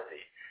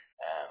disparity.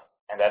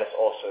 And that is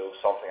also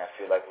something I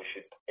feel like we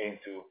should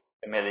aim to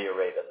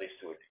ameliorate, at least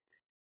to a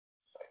degree.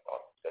 So I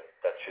thought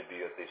that should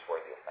be at least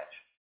worthy of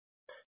mention.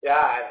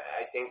 Yeah,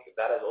 I think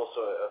that is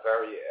also a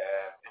very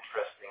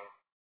interesting,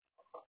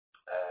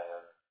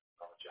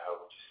 how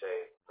would you say,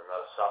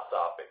 another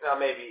subtopic. Now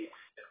maybe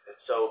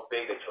it's so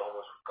big that you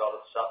almost would call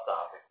it a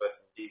subtopic, but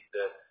indeed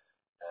the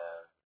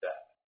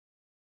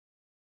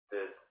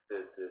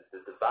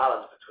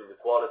balance between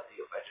the quality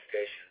of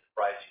education and the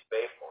price you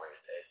pay for it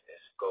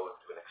is going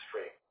to an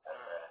extreme.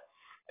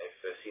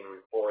 I've seen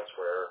reports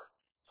where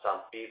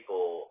some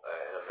people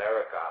in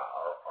America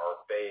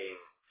are paying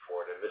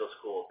for the middle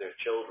school of their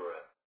children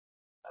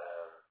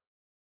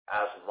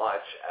as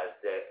much as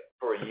they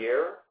per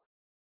year,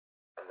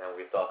 and then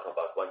we're talking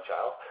about one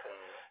child,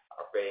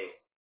 are paying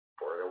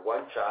for their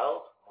one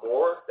child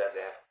more than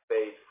they have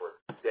paid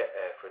for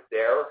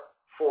their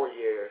 4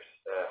 years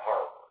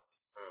Harvard.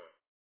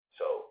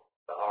 So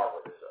the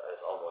Harvard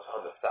is almost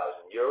 100,000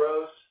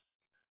 euros.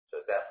 So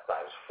that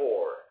times 4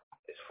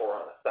 is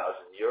 400,000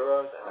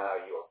 euros, and now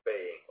you're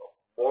paying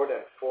more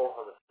than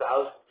 400,000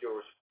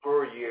 euros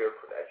per year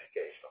for the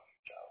education of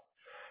your child.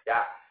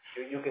 Yeah,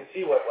 you can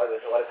see what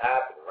is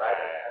happening, right?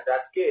 And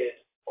that kid,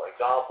 for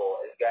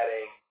example, is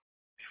getting,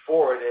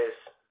 before it is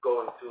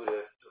going to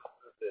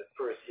the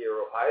first year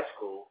of high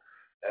school,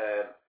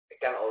 it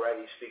can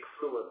already speak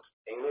fluent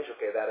English.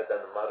 Okay, that is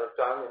then the mother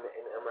tongue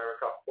in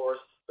America, of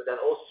course, but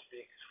then also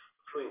speaks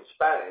fluent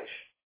Spanish,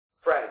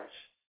 French,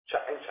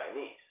 and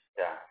Chinese.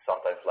 Yeah,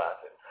 sometimes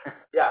Latin.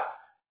 Yeah,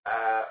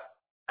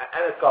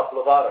 and a couple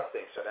of other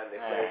things. So then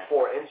they play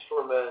 4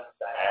 instruments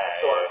and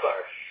so on.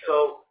 So,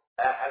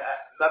 and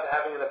not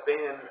having an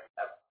opinion,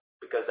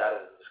 because that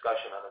is a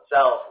discussion on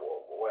itself,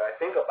 what I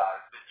think about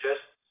it, but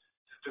just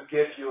to to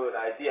give you an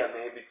idea,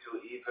 maybe to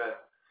even,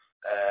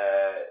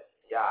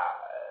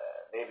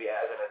 maybe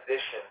as an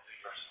addition to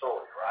your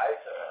story,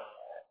 right?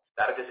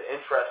 That it is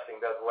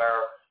interesting that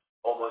where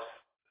almost,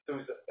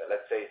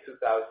 let's say 2,000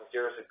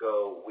 years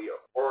ago, we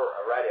were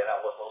already, and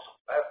that was also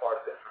part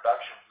of the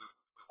introduction, we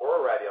were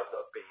already of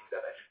the opinion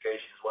that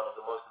education is one of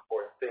the most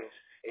important things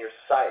in your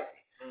society.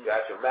 You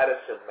have your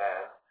medicine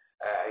man,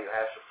 you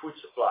have your food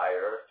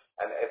supplier,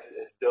 and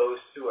if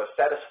those two are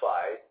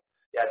satisfied,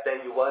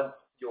 then you want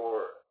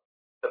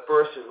the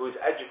person who is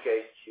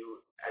educating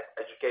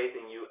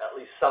you at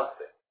least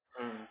something.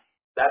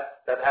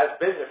 That has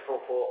been there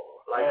for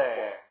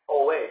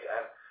always,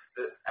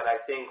 and I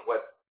think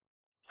what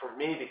for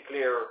me the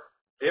clear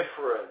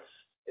difference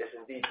is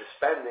indeed the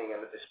spending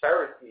and the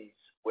disparities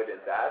within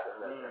that,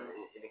 and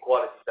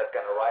inequalities that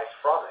can arise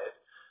from it.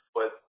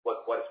 But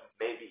what is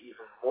maybe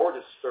even more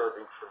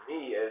disturbing for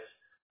me is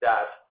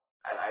that,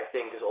 and I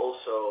think is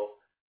also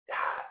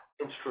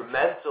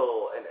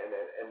instrumental and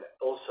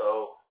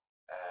also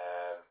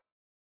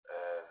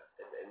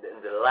in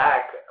the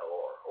lack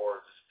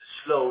or the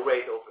slow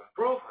rate of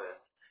improvement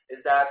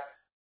is that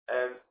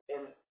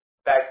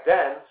back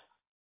then,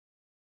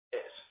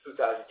 it's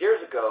 2,000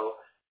 years ago,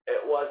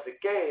 it was the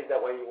case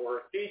that when you were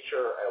a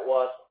teacher, it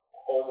was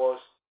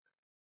almost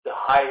the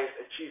highest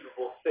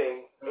achievable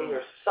thing in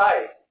your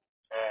society.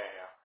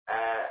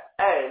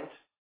 And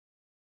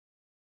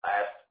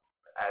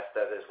as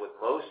that is with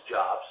most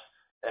jobs,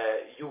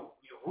 you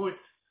would,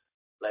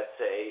 let's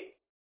say,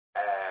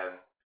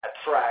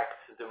 attract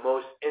the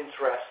most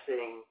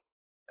interesting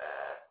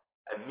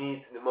and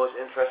meet the most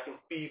interesting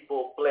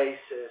people,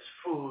 places,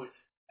 food,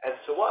 and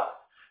so on.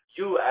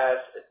 You as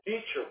a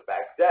teacher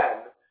back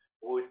then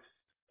would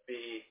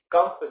be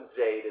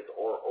compensated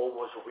or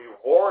almost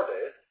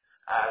rewarded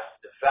as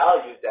the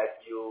value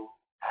that you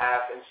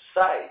have in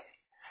society.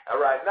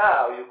 And right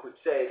now you could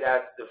say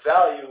that the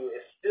value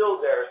is still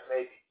there,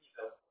 maybe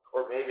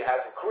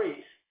has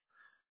increased.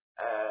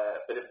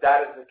 But if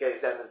that is the case,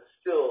 then it's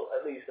still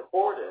at least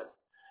important.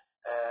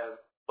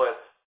 But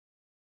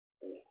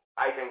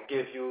I can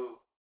give you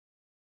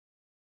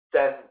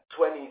 10,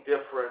 20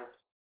 different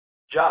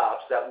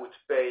jobs that would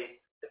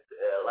pay,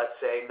 let's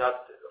say,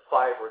 not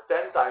 5 or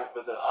 10 times,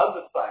 but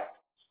 100 times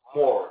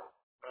more.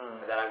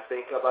 And then I'm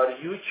thinking about a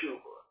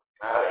YouTuber,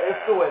 an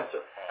influencer,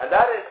 and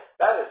that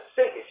is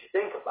sick if you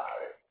think about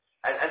it.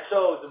 And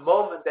so the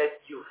moment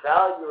that you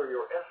value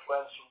your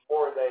influencer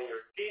more than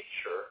your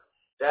teacher,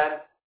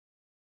 then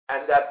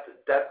and that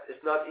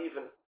is not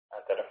even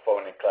that a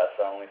phone in class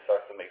only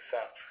starts to make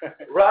sense.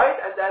 Right,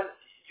 and then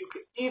you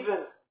can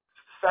even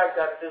the fact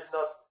that it is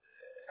not,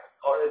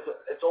 or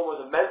it's almost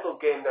a mental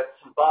game that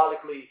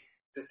symbolically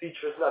the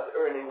teacher is not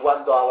earning $1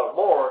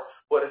 more,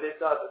 but it is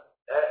not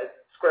a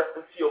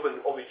discrepancy of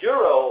a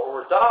euro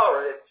or a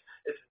dollar.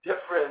 It's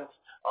difference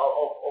of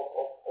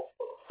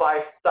 5,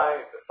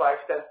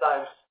 10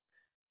 times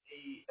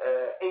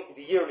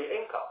the yearly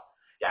income.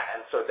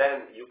 And so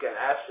then you can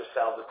ask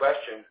yourself the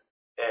question: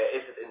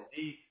 is it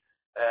indeed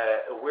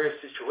a weird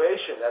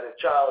situation that a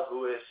child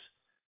who is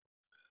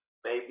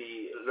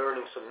maybe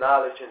learning some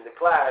knowledge in the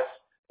class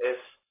is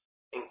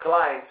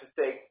inclined to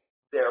take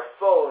their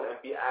phone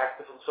and be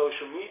active on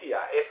social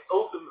media, if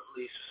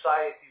ultimately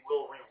society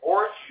will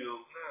reward you,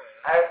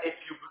 and if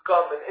you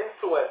become an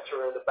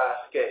influencer in the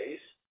past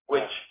case,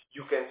 which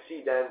you can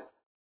see then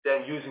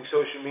using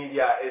social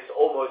media is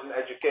almost an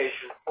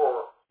education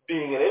for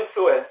being an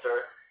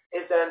influencer,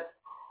 is then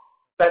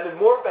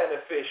more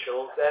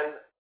beneficial than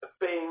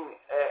paying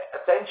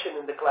attention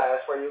in the class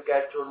where you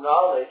get your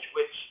knowledge,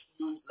 which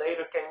you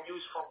later can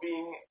use for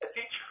being a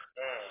teacher.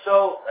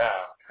 So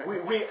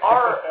we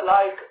are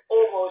like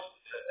almost,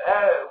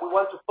 we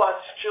want to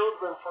punish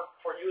children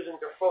for using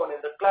their phone in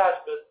the class,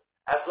 but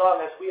as long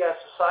as we as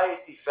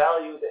society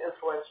value the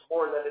influence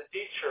more than the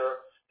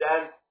teacher,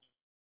 then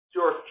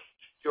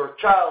your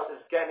child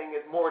is getting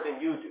it more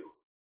than you do.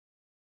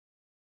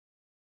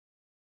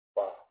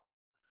 Wow.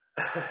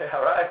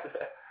 All right.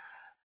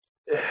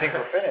 I think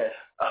we're finished.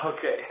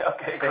 Okay,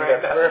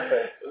 great. That's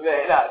perfect.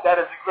 That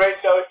is a great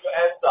note to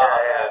end on.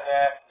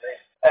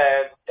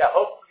 And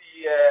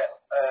hopefully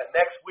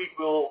next week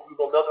we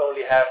will not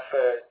only have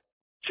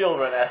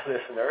children as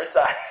listeners.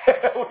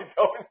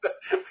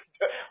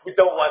 we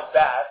don't want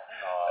that.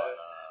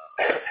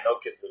 No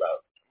kids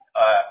allowed.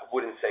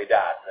 Wouldn't say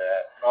that.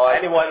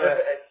 Anyone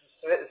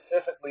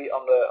specifically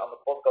on the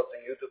podcast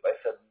on YouTube, I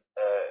said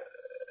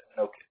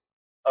no kids.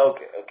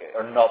 Okay.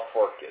 Or not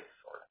for kids.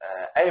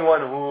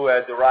 Anyone who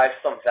derives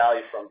some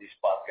value from these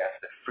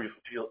podcasts,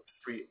 feel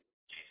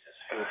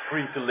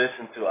free to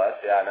listen to us.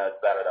 Yeah, no, it's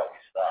better that we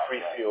stop.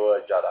 Free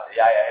feel Jada.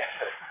 Yeah.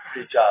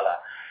 Free Jala.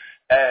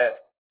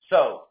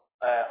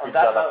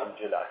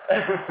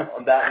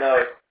 On that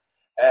note,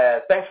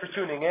 thanks for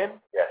tuning in.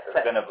 Yes,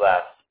 it's been a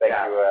blast. Thank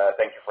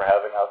you for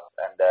having us,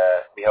 and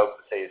we hope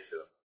to see you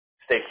soon.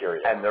 Stay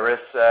curious. And there is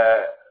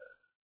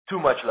too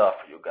much love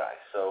for you guys,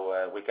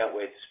 so we can't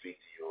wait to speak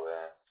to you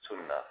soon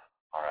enough.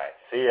 All right.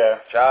 See ya.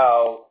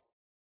 Ciao.